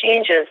many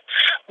changes.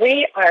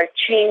 We are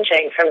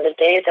changing from the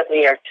day that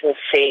we are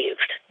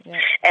conceived,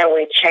 and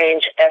we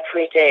change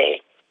every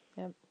day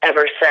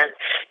ever since.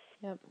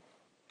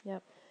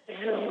 Yep.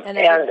 And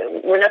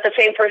we're not the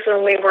same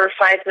person we were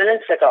 5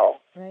 minutes ago.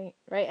 Right.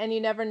 And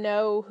you never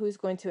know who's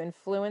going to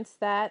influence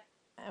that,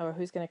 or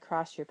who's going to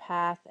cross your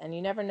path, and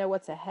you never know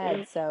what's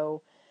ahead.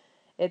 So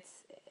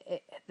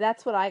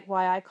that's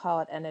why I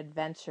call it an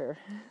adventure.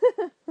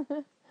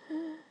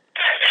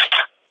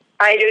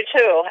 I do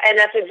too, and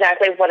that's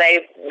exactly what I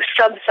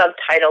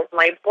subtitled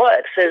my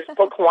books, is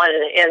book 1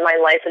 in my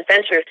Life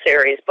Adventure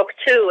series, book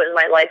 2 in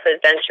my Life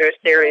Adventure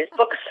series,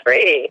 book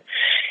 3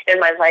 in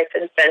my Life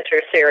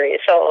Adventure series.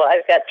 So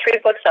I've got 3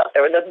 books out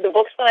there. The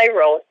books that I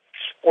wrote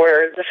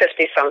were the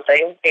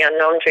 50-something, The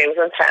Unknown Dreams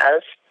and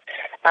Paths,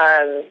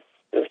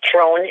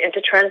 Thrown into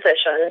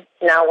Transition,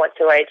 Now What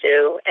Do I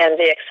Do, and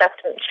The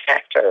Acceptance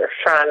Factor,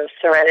 From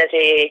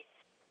Serenity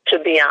to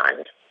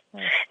Beyond.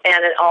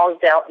 And it all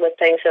dealt with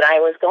things that I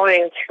was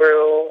going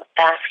through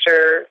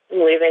after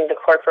leaving the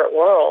corporate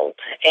world.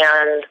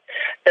 And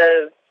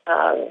the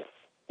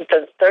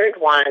third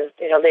one,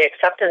 the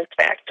acceptance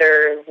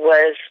factor,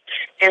 was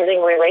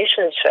ending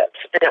relationships.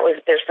 And it was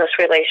business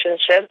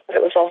relationships, but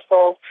it was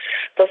also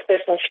those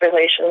business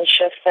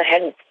relationships that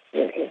had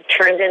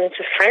turned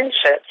into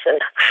friendships.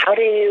 And how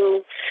do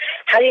you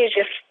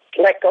just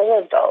let go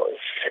of those?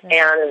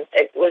 And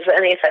it was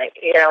anything,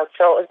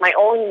 so it was my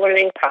own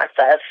learning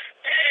process.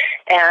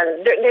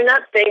 And they're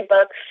not big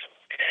books.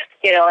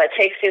 It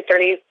takes you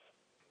 30,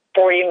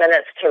 40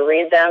 minutes to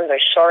read them. They're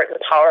short and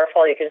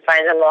powerful. You can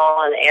find them all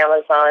on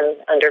Amazon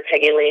under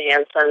Peggy Lee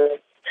Hanson.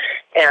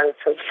 And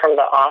from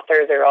the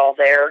author, they're all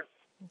there.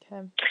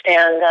 Okay.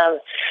 And,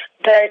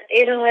 but,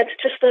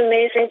 it's just an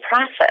amazing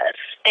process.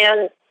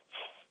 And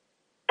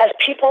as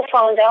people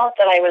found out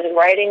that I was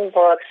writing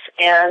books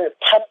and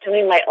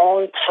doing my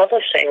own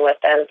publishing with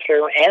them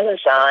through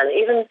Amazon,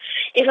 even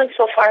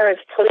so far as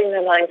putting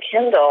them on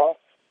Kindle,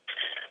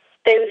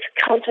 they would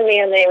come to me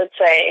and they would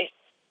say,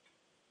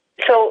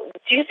 so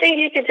do you think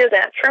you could do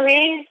that for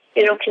me?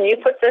 Can you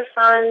put this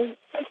on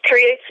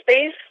Create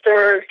Space,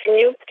 or can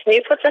you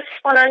put this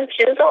one on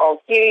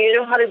Kindle? You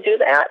know how to do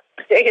that?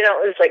 It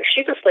was like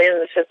sheepishly,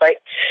 and it's just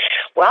like,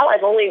 well,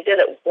 I've only did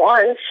it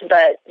once,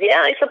 but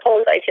yeah, I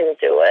suppose I can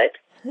do it.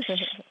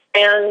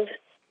 And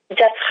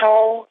that's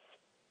how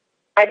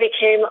I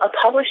became a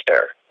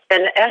publisher,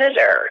 an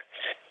editor,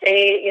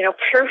 a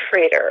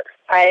proofreader.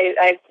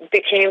 I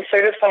became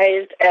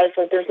certified as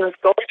a business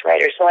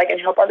ghostwriter, so I can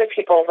help other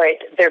people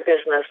write their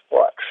business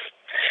books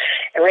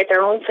and write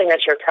their own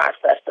signature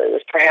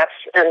processes. Perhaps,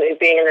 and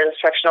being an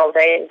instructional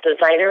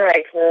designer,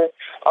 I can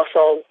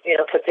also,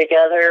 put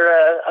together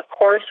a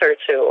course or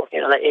two,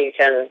 that you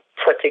can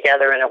put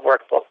together in a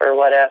workbook or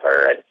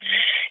whatever.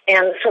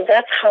 And so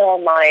that's how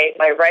my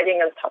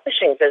writing and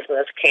publishing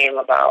business came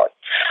about.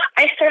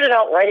 I started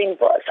out writing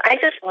books. I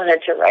just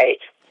wanted to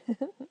write.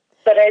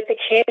 But it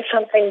became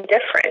something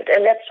different,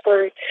 and that's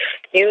where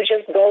you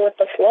just go with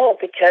the flow,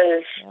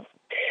 because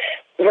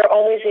we're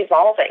always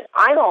evolving.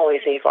 I'm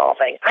always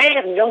evolving. I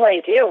have no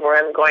idea where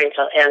I'm going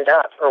to end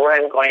up or where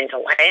I'm going to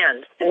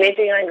land, and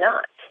maybe I'm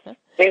not.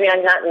 Maybe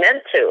I'm not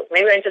meant to.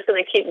 Maybe I'm just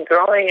going to keep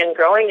growing and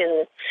growing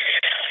and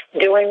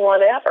doing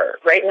whatever.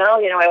 Right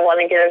now, I want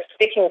to get a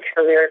speaking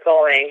career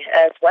going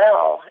as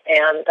well,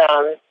 and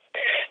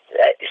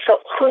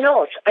so who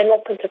knows? I'm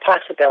open to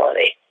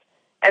possibility.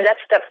 And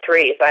that's step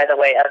 3, by the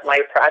way, of my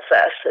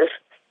process, is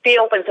be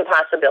open to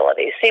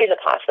possibilities, see the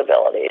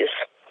possibilities.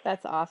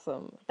 That's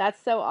awesome. That's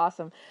so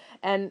awesome.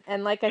 And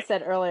like I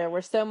said earlier,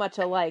 we're so much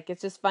alike.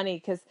 It's just funny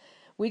because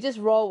we just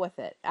roll with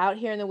it. Out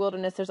here in the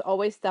wilderness, there's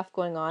always stuff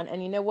going on.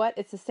 And you know what?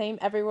 It's the same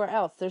everywhere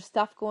else. There's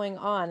stuff going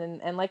on.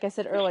 And like I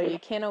said earlier, you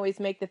can't always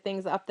make the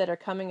things up that are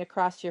coming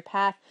across your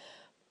path.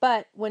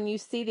 But when you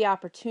see the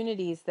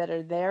opportunities that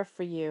are there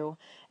for you,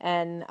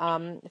 and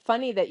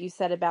funny that you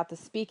said about the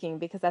speaking,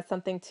 because that's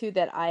something too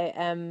that I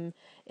am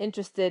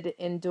interested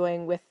in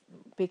doing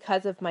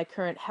because of my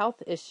current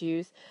health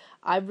issues.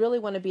 I really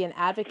want to be an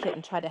advocate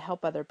and try to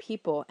help other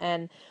people.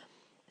 And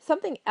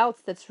something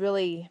else that's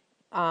really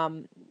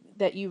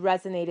that you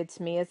resonated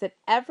to me is that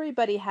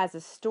everybody has a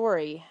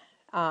story.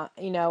 Our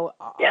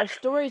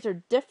stories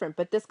are different,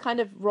 but this kind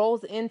of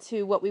rolls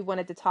into what we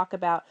wanted to talk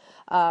about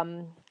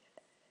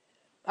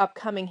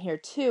upcoming here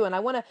too. And I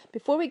want to,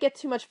 before we get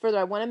too much further,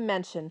 I want to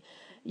mention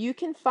you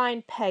can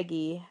find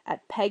Peggy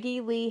at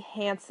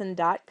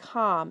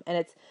PeggyLeeHanson.com, and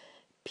it's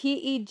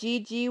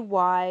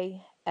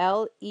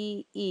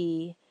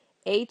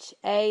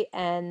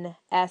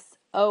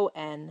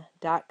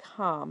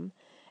PeggyLeeHanson.com.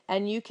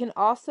 And you can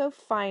also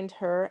find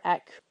her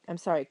at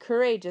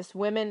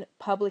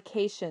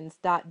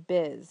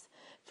CourageousWomenPublications.biz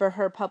for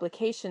her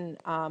publication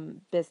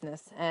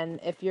business.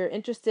 And if you're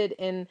interested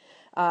in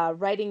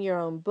writing your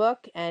own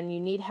book and you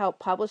need help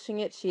publishing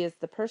it, she is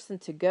the person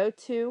to go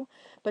to.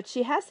 But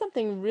she has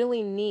something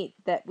really neat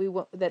that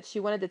she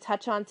wanted to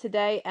touch on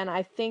today, and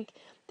I think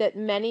that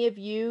many of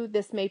you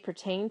this may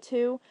pertain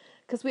to,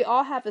 because we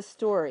all have a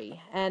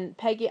story. And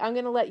Peggy, I'm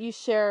going to let you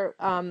share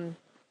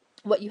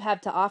what you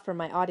have to offer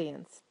my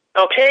audience.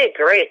 Okay,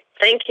 great.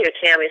 Thank you,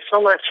 Tammy, so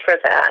much for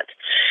that.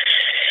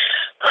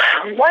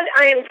 What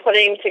I am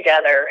putting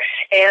together,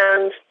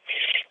 and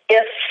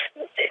if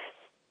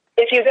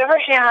you've ever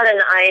had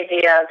an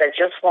idea that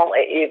just won't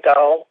let you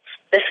go,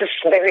 this is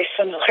very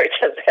similar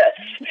to this.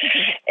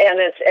 And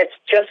it's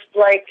just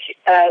like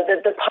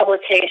the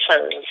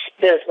publications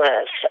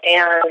business,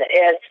 and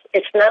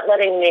it's not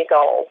letting me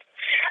go.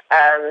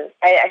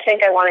 I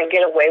think I want to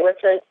get away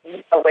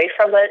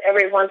from it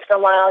every once in a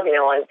while,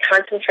 and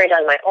concentrate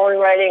on my own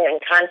writing and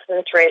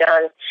concentrate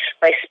on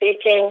my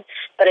speaking,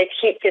 but I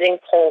keep getting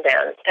pulled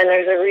in. And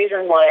there's a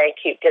reason why I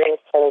keep getting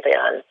pulled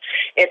in.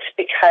 It's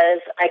because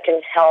I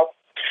can help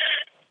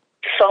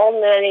so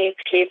many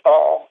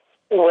people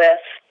with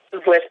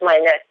my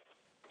next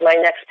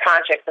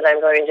project that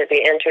I'm going to be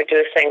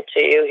introducing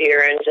to you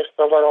here in just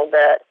a little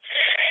bit.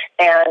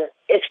 And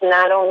it's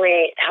not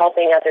only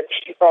helping other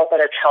people, but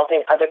it's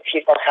helping other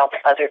people help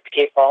other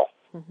people.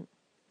 Mm-hmm.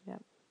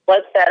 Yep.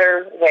 What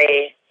better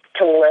way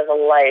to live a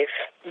life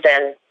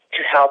than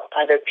to help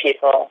other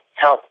people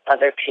help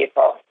other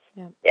people?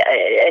 Yep. Yeah,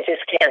 I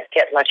just can't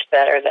get much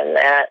better than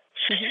that.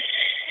 Mm-hmm.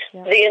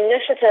 Yep. The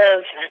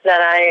initiative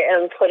that I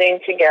am putting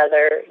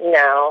together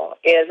now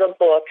is a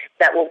book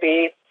that will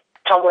be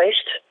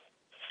published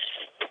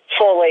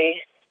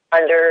fully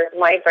under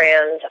my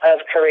brand of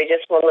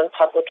Courageous Women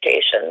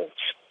Publications.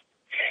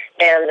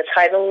 And the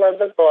title of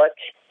the book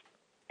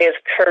is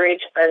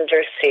Courage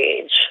Under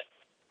Siege.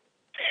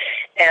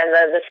 And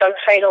the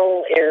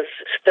subtitle is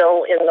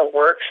still in the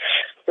works,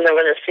 and I'm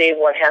going to see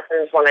what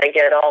happens when I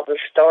get all the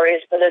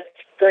stories, but it's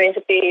going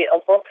to be a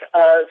book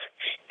of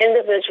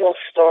individual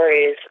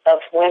stories of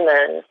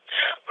women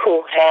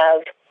who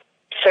have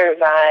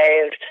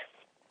survived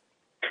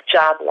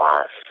job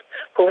loss,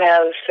 who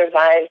have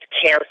survived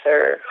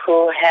cancer,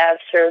 who have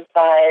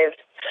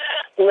survived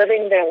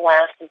living their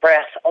last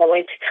breath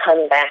only to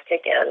come back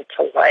again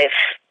to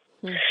life.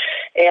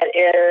 It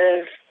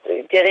is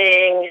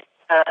getting,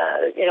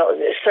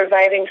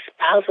 surviving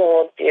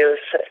spousal abuse,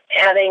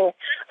 having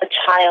a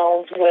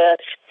child with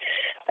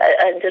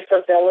a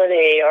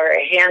disability or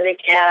a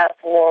handicap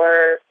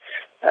or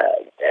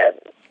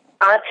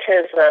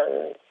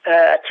autism,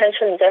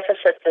 attention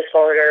deficit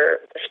disorder,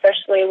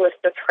 especially with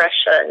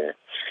depression,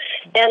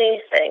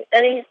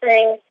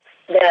 anything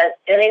that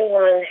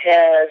anyone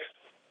has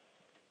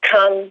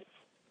come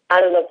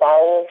out of the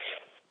bowels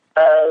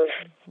of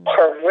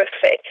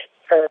horrific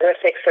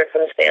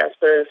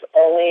circumstances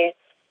only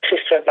to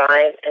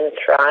survive and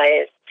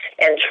thrive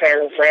and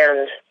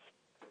transcend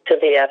to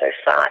the other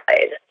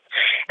side.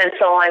 And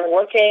so I'm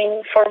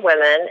looking for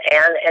women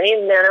and any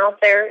men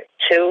out there,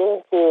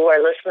 too, who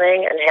are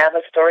listening and have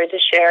a story to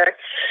share.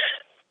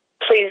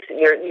 Please,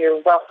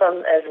 you're welcome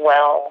as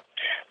well.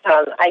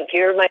 I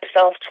gear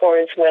myself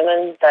towards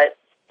women, but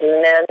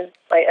men,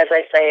 like as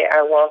I say,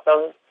 are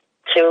welcome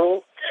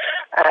too.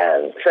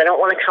 So I don't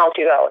want to count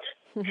you out.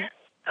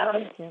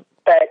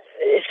 But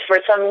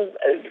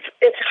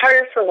it's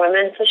harder for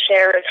women to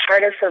share. It's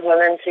harder for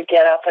women to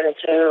get up and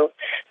to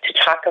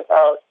talk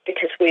about,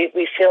 because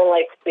we feel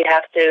like we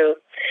have to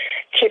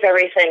keep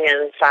everything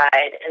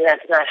inside, and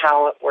that's not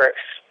how it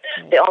works.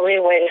 The only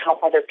way to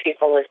help other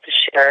people is to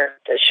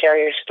share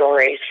your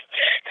stories.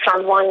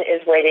 Someone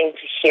is waiting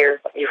to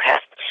hear what you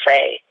have to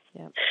say.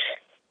 Yep.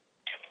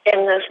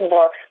 In this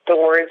book, the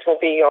words will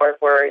be your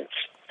words.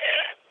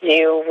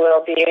 You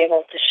will be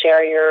able to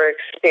share your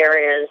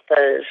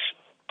experiences.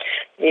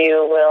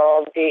 You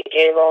will be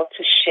able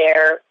to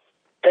share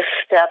the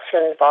steps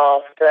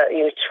involved that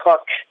you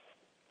took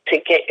to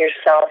get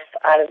yourself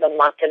out of the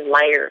muck and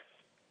mire.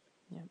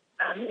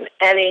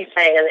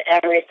 Anything and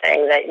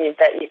everything that you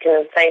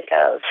can think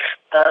of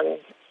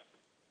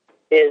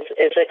is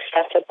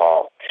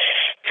accessible.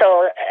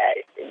 So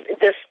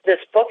this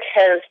book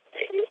has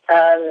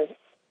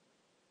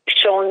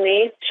shown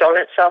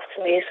itself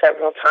to me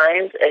several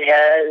times. It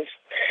has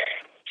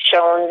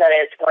shown that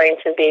it's going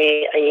to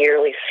be a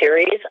yearly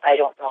series. I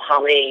don't know how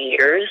many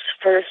years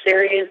for a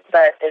series,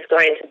 but it's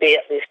going to be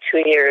at least 2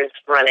 years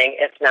running,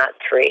 if not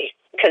 3.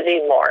 Could be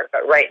more,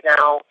 but right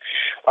now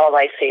all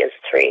I see is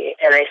 3.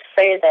 And I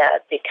say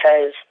that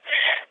because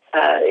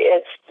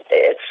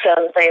it's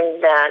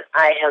something that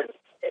I have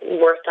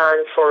worked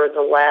on for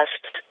the last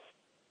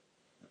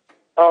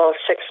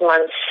 6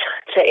 months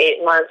to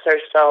 8 months or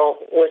so,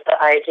 with the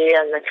idea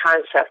and the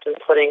concept and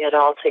putting it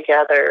all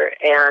together.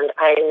 And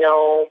I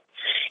know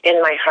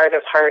in my heart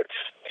of hearts,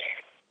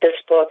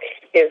 this book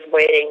is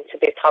waiting to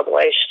be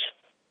published,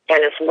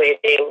 and it's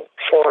waiting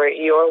for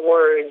your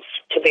words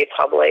to be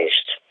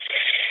published.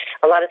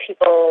 A lot of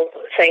people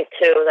think,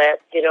 too, that,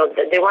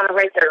 they want to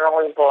write their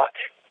own book.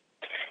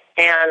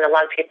 And a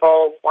lot of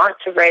people want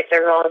to write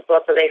their own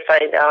book, but they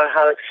find out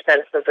how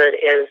expensive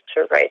it is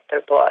to write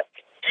their book.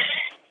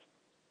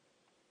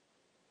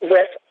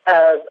 With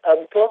a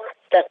book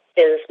that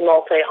is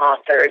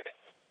multi-authored,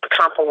 a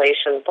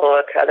compilation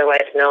book,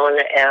 otherwise known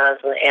as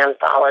an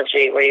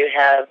anthology, where you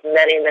have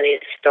many, many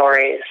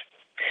stories,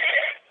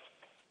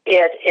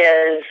 it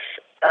is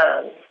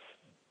a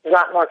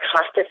lot more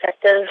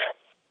cost-effective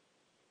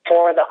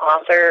for the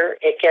author.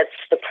 It gets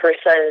the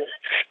person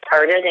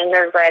started in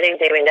their writing.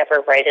 They may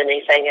never write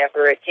anything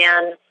ever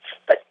again,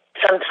 but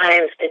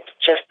sometimes it's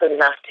just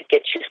enough to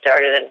get you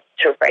started and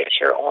to write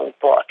your own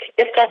book,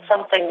 if that's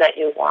something that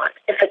you want.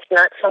 If it's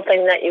not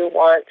something that you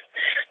want,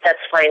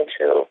 that's fine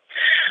too.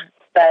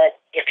 But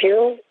if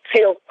you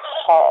feel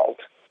called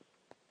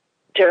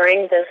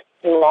during this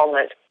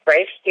moment,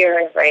 right here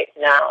and right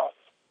now,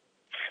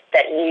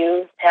 that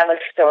you have a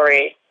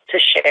story to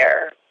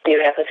share, you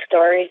have a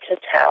story to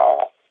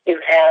tell, you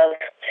have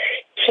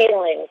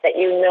healing that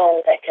you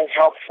know that can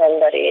help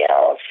somebody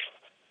else,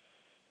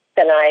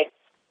 then I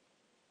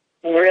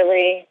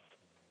really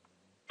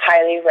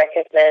highly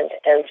recommend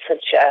and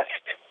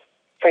suggest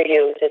for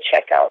you to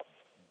check out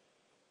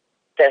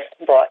this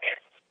book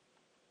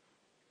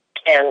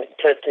and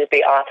to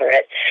be author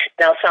it.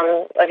 Now,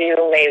 some of you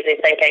may be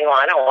thinking, well,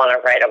 I don't want to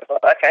write a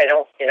book.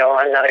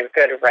 I'm not a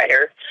good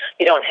writer.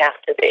 You don't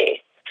have to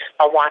be.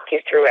 I'll walk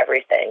you through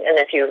everything. And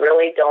if you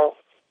really don't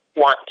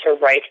want to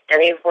write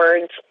any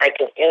words, I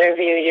can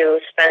interview you,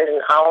 spend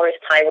an hour's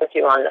time with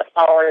you on the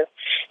phone,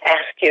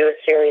 ask you a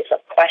series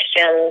of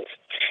questions,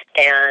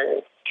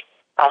 and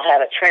I'll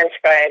have it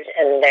transcribed,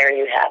 and there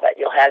you have it.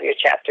 You'll have your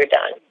chapter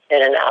done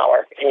in an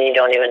hour, and you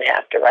don't even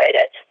have to write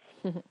it.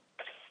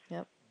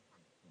 Yep.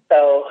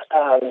 So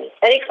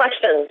any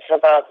questions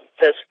about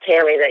this,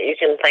 Tammy, that you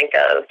can think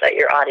of that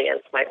your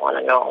audience might want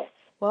to know?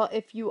 Well,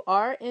 if you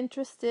are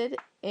interested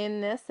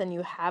in this and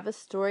you have a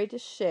story to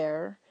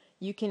share,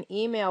 you can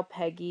email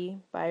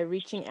Peggy by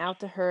reaching out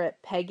to her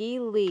at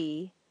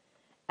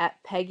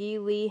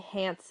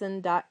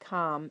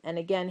peggylee@peggyleehanson.com. And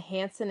again,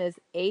 Hanson is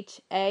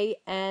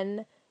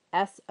Hanson.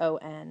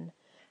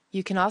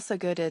 You can also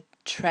go to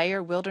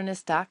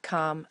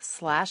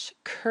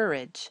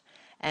trayerwilderness.com/courage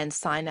and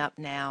sign up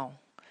now.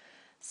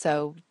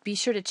 So be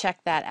sure to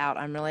check that out.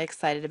 I'm really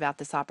excited about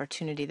this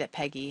opportunity that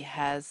Peggy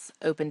has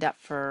opened up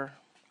for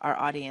our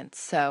audience.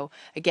 So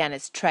again,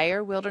 it's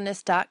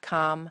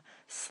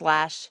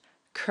trayerwilderness.com/courage,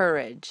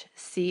 COURAGE.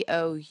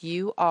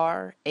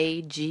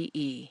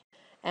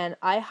 And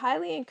I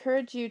highly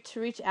encourage you to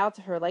reach out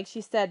to her. Like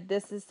she said,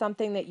 this is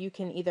something that you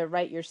can either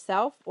write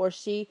yourself or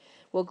she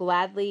will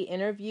gladly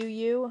interview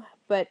you.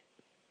 But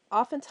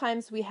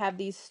oftentimes we have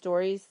these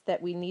stories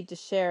that we need to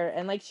share.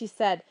 And like she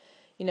said,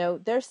 you know,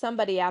 there's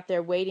somebody out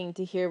there waiting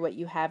to hear what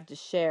you have to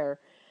share.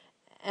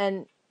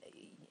 And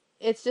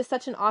it's just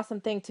such an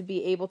awesome thing to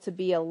be able to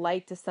be a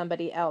light to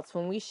somebody else.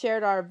 When we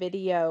shared our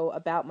video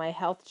about my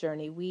health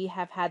journey, we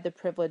have had the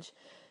privilege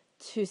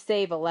to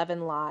save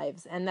 11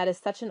 lives. And that is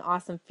such an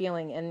awesome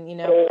feeling. And, you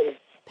know,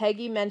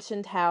 Peggy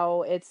mentioned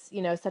how it's,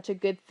 you know, such a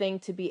good thing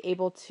to be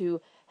able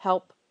to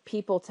help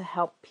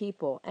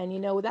people. And, you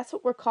know, that's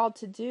what we're called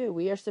to do.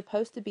 We are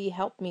supposed to be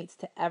helpmeets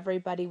to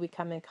everybody we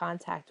come in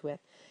contact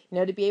with, you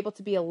know, to be able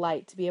to be a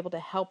light, to be able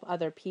to help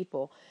other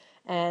people.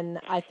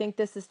 And I think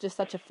this is just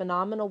such a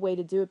phenomenal way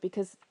to do it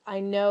because I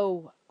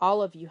know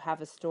all of you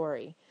have a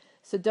story.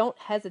 So don't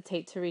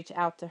hesitate to reach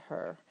out to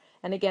her.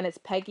 And again, it's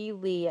Peggy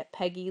Lee at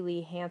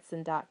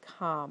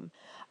PeggyLeeHanson.com.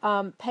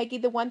 Peggy,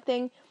 the one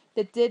thing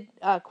that did,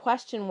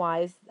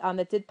 question-wise,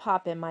 that did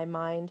pop in my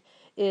mind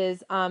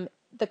is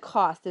the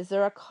cost. Is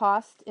there a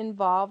cost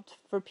involved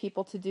for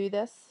people to do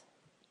this?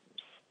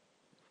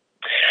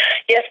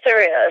 Yes,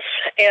 there is,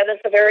 and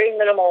it's a very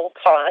minimal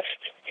cost.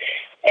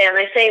 And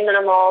I say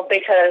minimal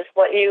because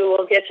what you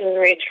will get in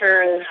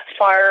return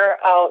far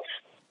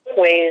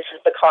outweighs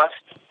the cost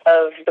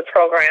of the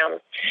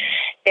program.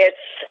 It's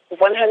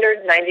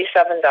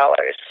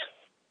 $197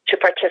 to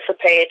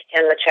participate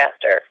in the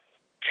chapter.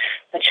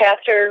 The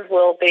chapter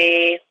will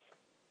be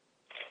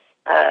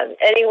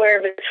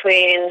anywhere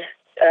between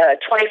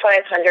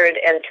 2,500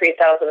 and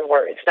 3,000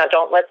 words. Now,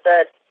 don't let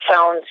that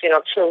sound,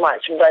 too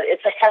much, but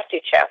it's a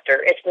hefty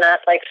chapter. It's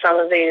not like some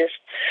of these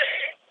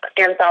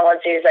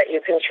anthologies that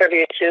you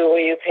contribute to where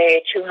you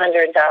pay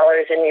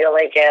 $200 and you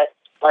only get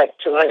like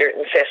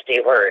 250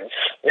 words,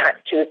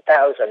 not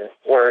 2,000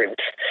 words.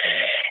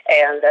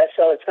 And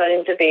so it's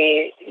going to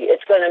be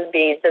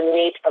the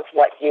meat of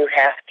what you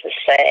have to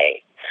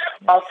say.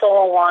 Also,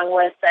 along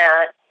with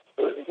that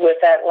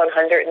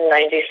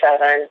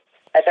 197,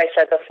 as I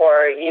said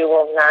before, you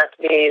will not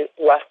be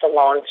left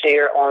alone to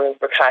your own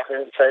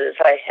recognizances.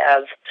 I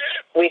have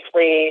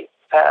weekly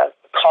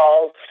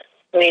calls,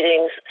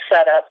 meetings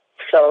set up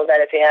so that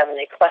if you have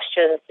any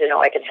questions,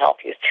 I can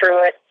help you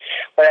through it.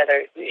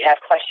 Whether you have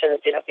questions,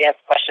 if you have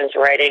questions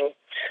writing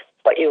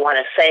what you want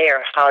to say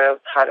or how to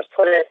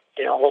put it,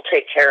 we'll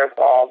take care of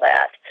all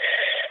that.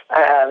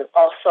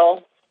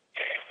 Also,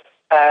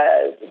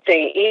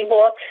 the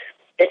ebook.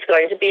 It's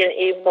going to be an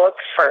ebook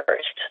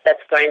first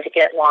that's going to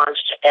get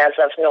launched as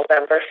of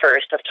November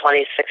 1st of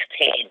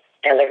 2016.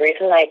 And the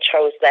reason I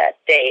chose that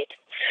date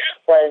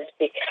was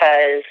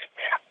because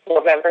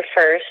November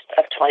 1st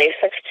of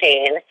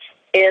 2016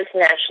 is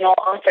National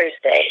Authors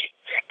Day.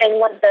 And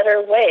what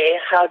better way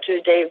how to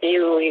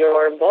debut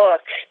your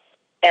book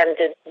and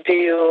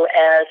debut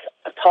as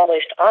a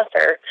published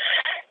author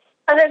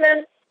other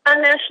than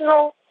on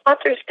National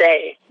Author's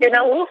Day,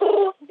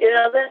 woohoo,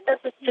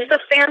 that's just a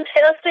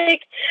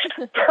fantastic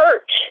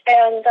perk,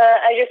 and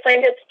I just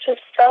think it's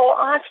just so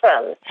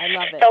awesome. I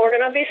love it. So we're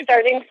going to be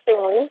starting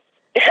soon.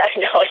 I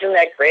know, isn't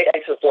that great?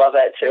 I just love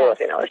it too.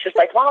 Yes. It's just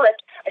like, wow,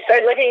 I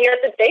started looking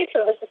at the dates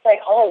and it was just like,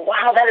 oh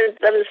wow, that is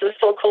just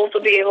so cool to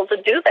be able to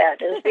do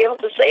that and to be able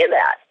to say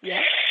that.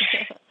 Yeah.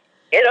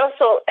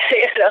 So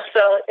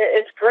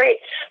it's great,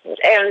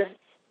 and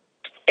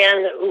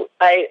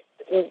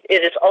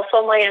it is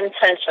also my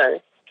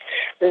intention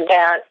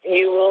that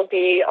you will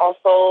be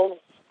also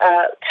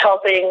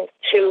helping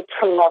to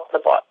promote the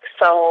book.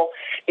 So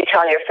you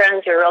tell your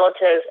friends, your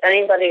relatives,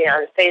 anybody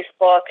on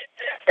Facebook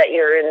that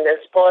you're in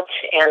this book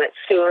and it's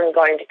soon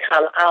going to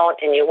come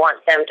out and you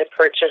want them to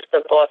purchase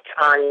the book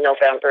on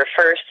November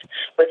 1st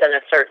within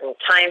a certain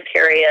time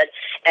period.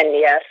 And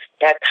yes,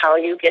 that's how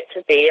you get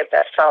to be a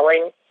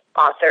best-selling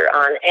author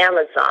on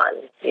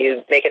Amazon.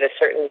 You make it a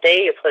certain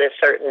day, you put a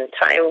certain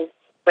time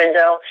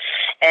window,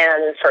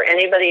 and for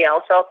anybody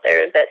else out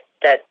there that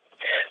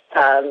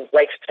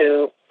likes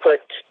to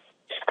put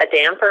a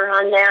damper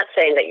on that,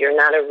 saying that you're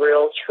not a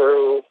real,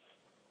 true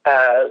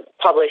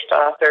published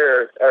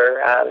author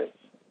or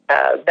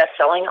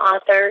best-selling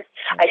author,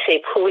 I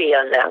say pooey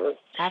on them.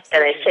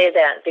 Absolutely. And I say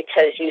that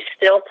because you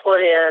still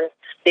put in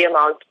a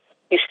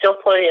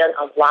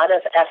lot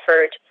of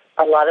effort,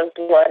 a lot of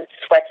blood,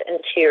 sweat,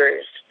 and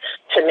tears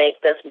to make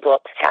this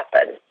book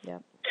happen.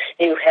 Yep.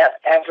 You have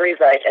every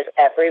right, as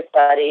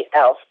everybody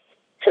else,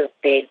 to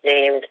be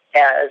named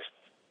as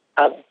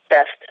a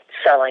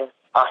best-selling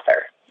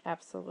author.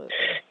 Absolutely.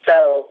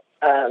 So,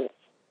 and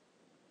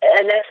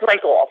that's my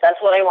goal. That's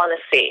what I want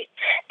to see.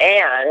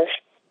 And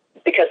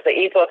because the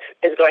ebook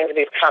is going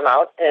to come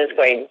out and is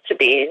going to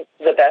be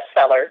the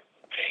bestseller,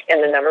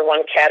 in the number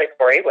one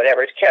category,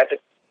 whatever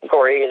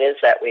category it is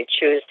that we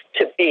choose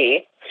to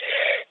be,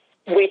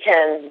 we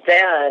can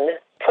then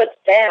put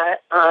that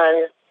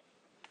on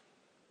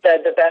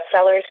the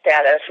bestseller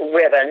status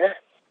ribbon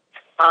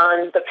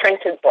on the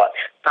printed book,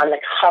 on the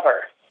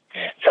cover,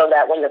 so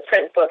that when the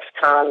print books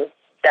come,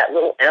 that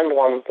little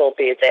emblem will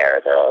be there.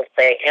 They'll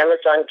say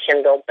Amazon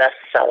Kindle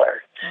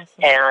bestseller.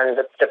 Awesome. And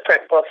the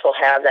print books will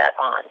have that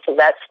on. So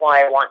that's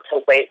why I want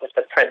to wait with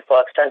the print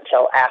books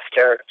until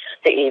after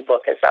the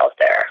ebook is out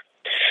there.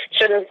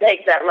 Shouldn't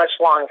take that much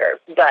longer.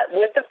 But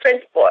with the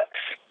print books,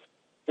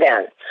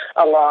 then,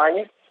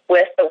 along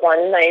with the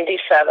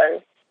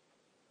 $197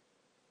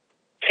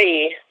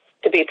 fee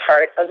to be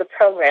part of the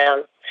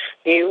program,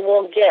 you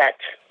will get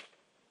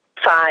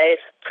 5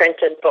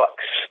 printed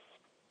books.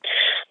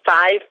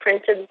 5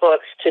 printed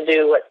books to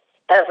do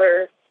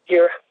whatever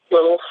your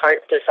little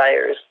heart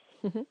desires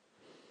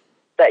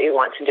that you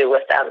want to do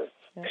with them.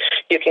 Yeah.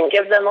 You can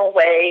give them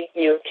away.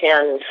 You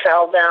can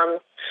sell them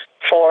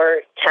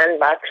for $10.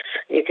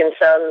 You can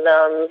sell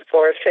them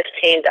for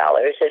 $15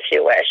 if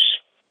you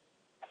wish.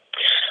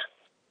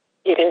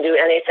 You can do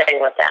anything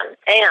with them.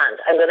 And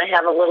I'm going to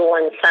have a little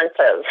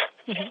incentive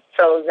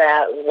so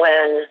that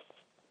when,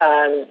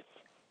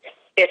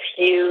 if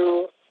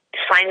you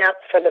sign up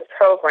for the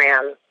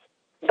program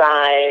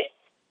by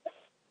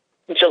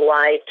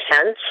July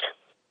 10th,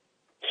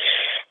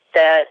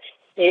 that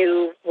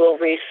you will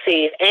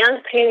receive,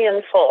 and pay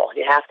in full.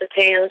 You have to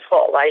pay in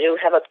full. I do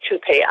have a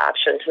 2-pay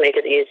option to make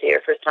it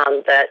easier for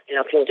some that,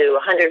 can do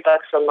 $100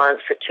 a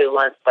month for 2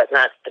 months, but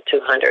not the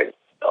 $200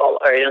 or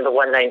the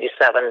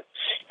 $197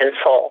 in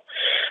full.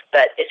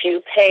 But if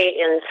you pay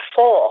in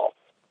full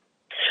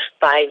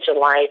by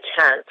July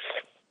 10th,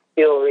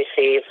 you will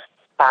receive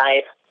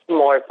 5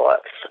 more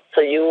books.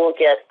 So you will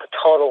get a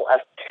total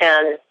of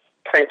 10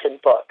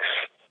 printed books.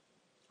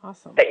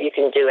 Awesome. That you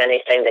can do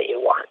anything that you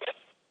want.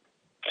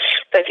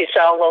 So if you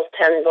sell those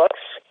 10 books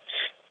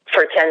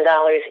for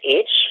 $10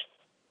 each,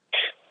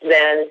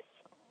 then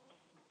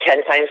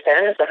 10 times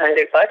 10 is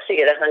 $100. You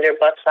get $100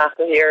 off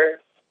of your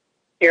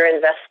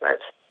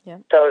investment. Yeah.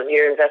 So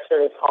your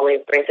investment only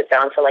brings it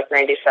down to like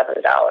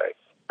 $97.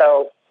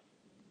 So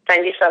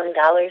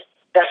 $97,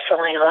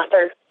 best-selling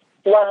author.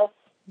 Well,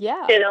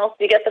 yeah.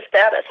 You get the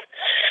status.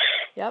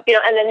 Yep.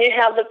 And then you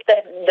have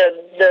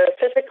the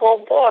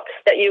physical book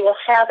that you will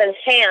have in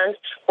hand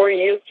where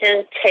you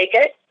can take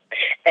it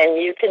and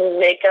you can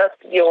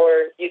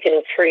you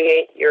can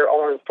create your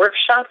own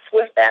workshops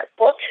with that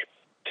book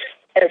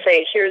and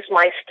say, here's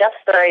my steps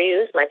that I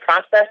use, my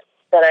process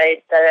that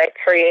I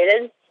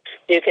created.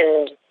 You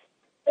can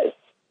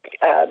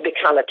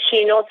become a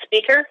keynote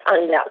speaker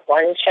on that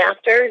one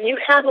chapter. You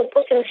have a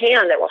book in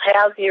hand that will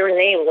have your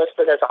name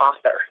listed as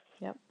author.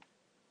 Yep.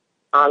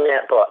 On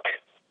that book.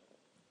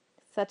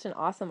 Such an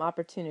awesome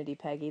opportunity,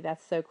 Peggy.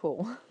 That's so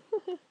cool.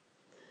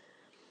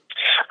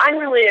 I'm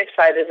really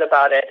excited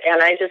about it,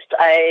 and I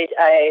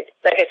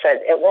like I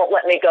said, it won't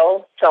let me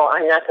go, so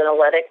I'm not going to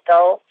let it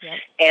go. Yep.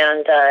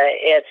 And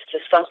it's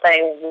just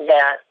something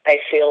that I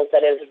feel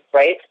that is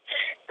right.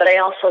 But I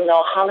also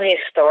know how many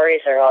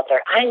stories are out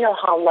there. I know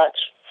how much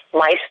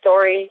my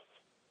story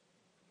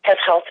has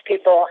helped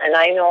people, and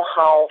I know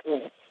how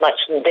much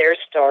their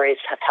stories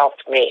have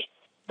helped me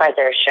by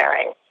their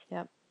sharing.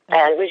 Yep.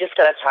 And we just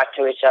got to talk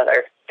to each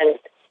other and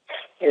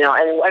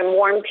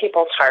warm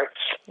people's hearts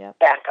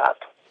back up.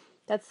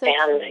 That's so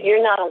and true.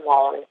 You're not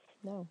alone.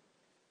 No.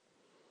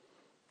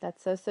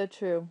 That's so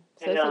true.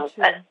 So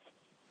true.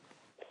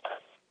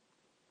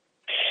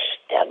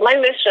 My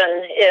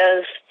mission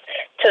is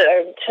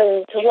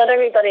to let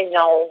everybody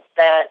know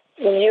that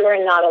you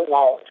are not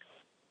alone.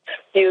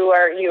 You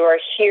are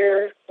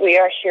here. We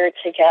are here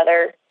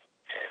together.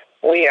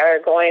 We are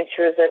going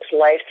through this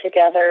life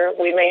together.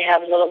 We may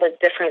have a little bit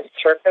different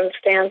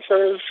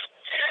circumstances,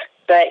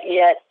 but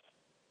yet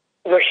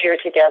we're here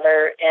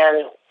together,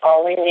 and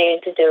all we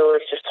need to do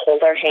is just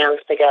hold our hands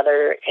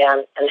together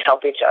and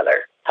help each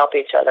other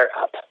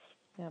up.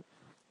 Yep.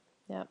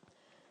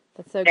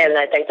 That's so good. And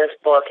I think this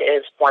book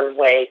is one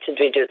way to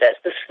do this.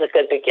 This is a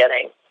good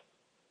beginning.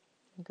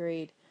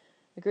 Agreed.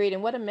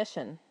 And what a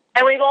mission.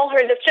 And we've all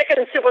heard the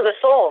chicken soup of the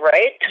soul,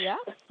 right?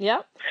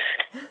 Yeah.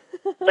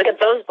 Look at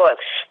those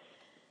books.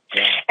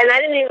 Yeah. And I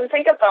didn't even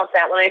think about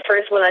that when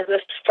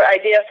this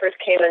idea first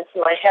came into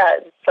my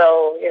head.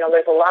 So,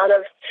 there's a lot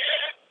of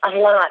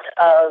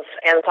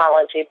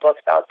anthology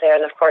books out there,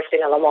 and of course, the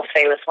most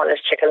famous one is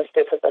Chicken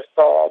Soup of the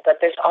Soul, but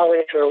there's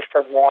always room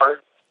for more.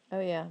 Oh,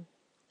 yeah.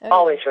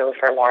 Always room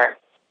for more.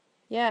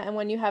 Yeah, and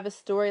when you have a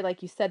story,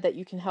 like you said, that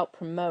you can help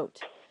promote,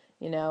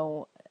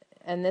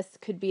 and this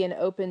could be an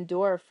open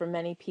door for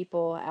many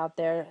people out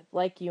there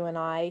like you and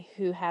I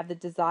who have the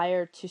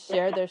desire to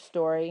share their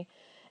story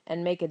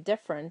and make a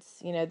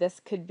difference. This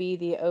could be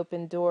the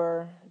open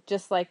door,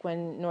 just like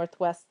when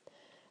Northwest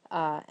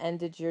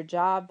ended your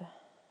job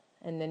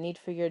and the need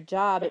for your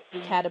job, it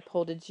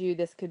catapulted you.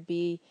 This could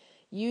be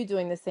you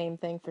doing the same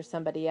thing for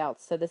somebody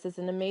else. So this is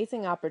an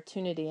amazing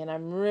opportunity, and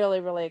I'm really,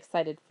 really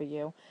excited for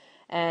you,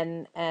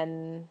 and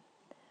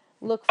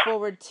look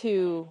forward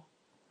to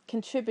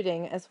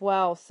contributing as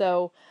well.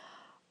 So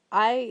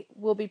I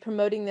will be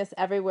promoting this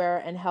everywhere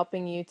and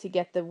helping you to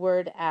get the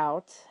word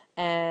out.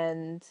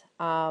 And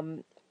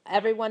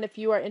everyone, if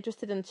you are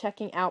interested in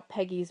checking out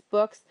Peggy's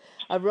books,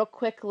 a real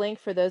quick link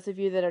for those of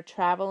you that are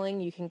traveling,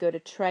 you can go to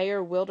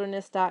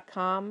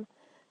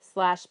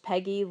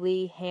TrayerWilderness.com/Peggy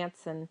Lee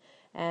Hanson,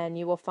 and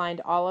you will find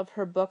all of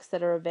her books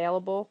that are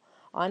available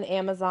on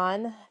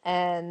Amazon.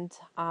 And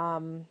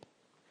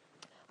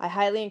I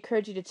highly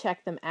encourage you to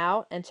check them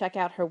out and check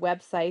out her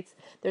websites.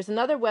 There's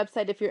another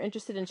website if you're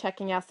interested in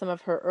checking out some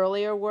of her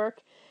earlier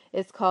work.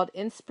 It's called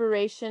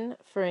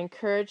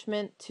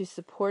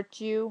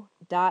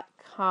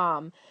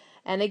inspirationforencouragementtosupportyou.com.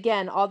 And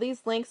again, all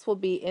these links will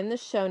be in the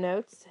show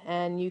notes,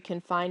 and you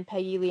can find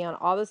Peggy Lee on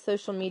all the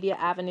social media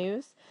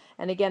avenues.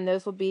 And again,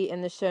 those will be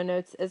in the show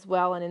notes as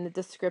well and in the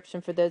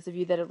description for those of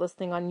you that are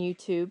listening on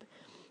YouTube.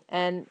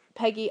 And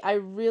Peggy, I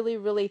really,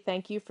 really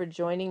thank you for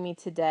joining me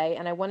today.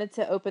 And I wanted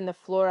to open the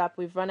floor up.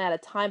 We've run out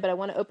of time, but I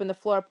want to open the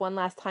floor up one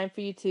last time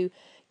for you to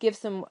give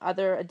some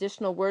other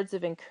additional words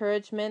of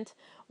encouragement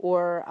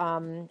or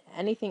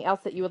anything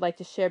else that you would like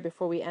to share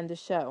before we end the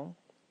show.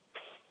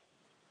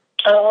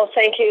 Oh,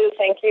 thank you,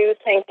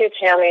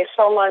 Tammy,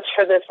 so much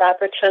for this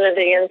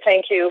opportunity, and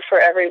thank you for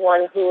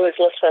everyone who has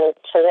listened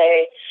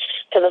today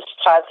to this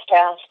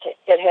podcast.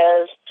 It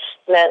has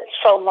meant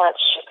so much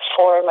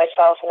for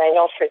myself, and I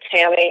know for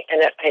Tammy,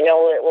 and I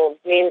know it will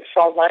mean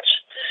so much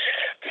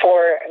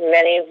for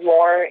many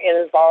more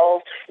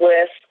involved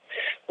with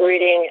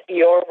reading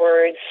your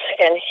words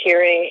and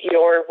hearing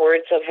your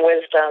words of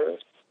wisdom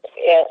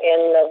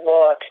in the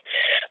book.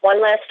 One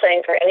last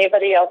thing for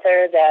anybody out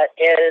there that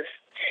is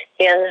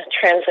in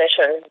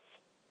transition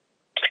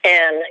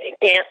and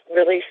can't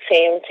really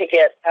seem to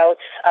get out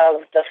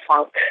of the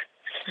funk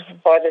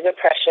or the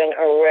depression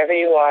or wherever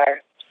you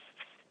are,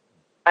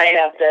 I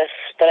have this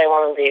that I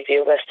want to leave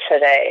you with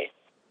today.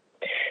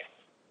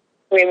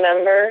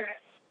 Remember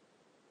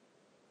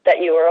that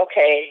you are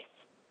okay,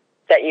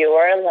 that you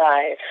are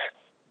alive,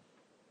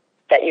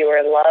 that you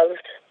are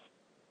loved,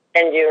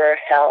 and you are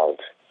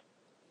held,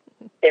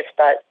 if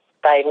but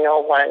by no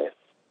one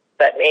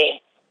but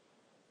me.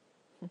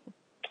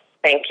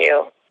 Thank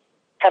you.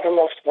 Have a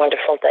most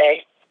wonderful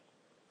day.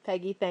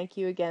 Peggy, thank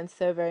you again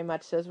so very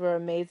much. Those were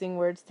amazing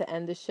words to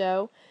end the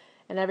show.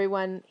 And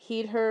everyone,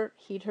 heed her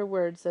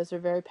words. Those are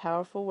very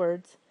powerful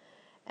words.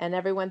 And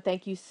everyone,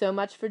 thank you so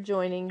much for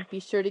joining. Be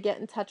sure to get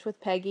in touch with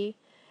Peggy.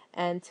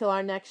 And till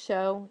our next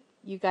show,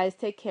 you guys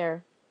take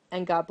care,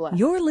 and God bless.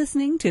 You're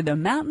listening to the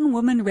Mountain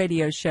Woman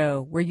Radio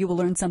Show, where you will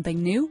learn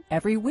something new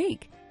every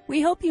week.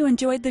 We hope you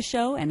enjoyed the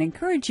show and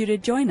encourage you to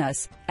join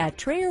us at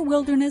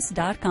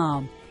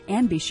TrayerWilderness.com.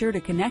 And be sure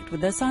to connect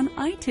with us on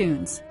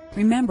iTunes.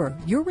 Remember,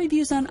 your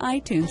reviews on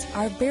iTunes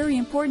are very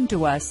important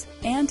to us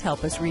and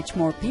help us reach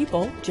more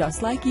people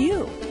just like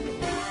you.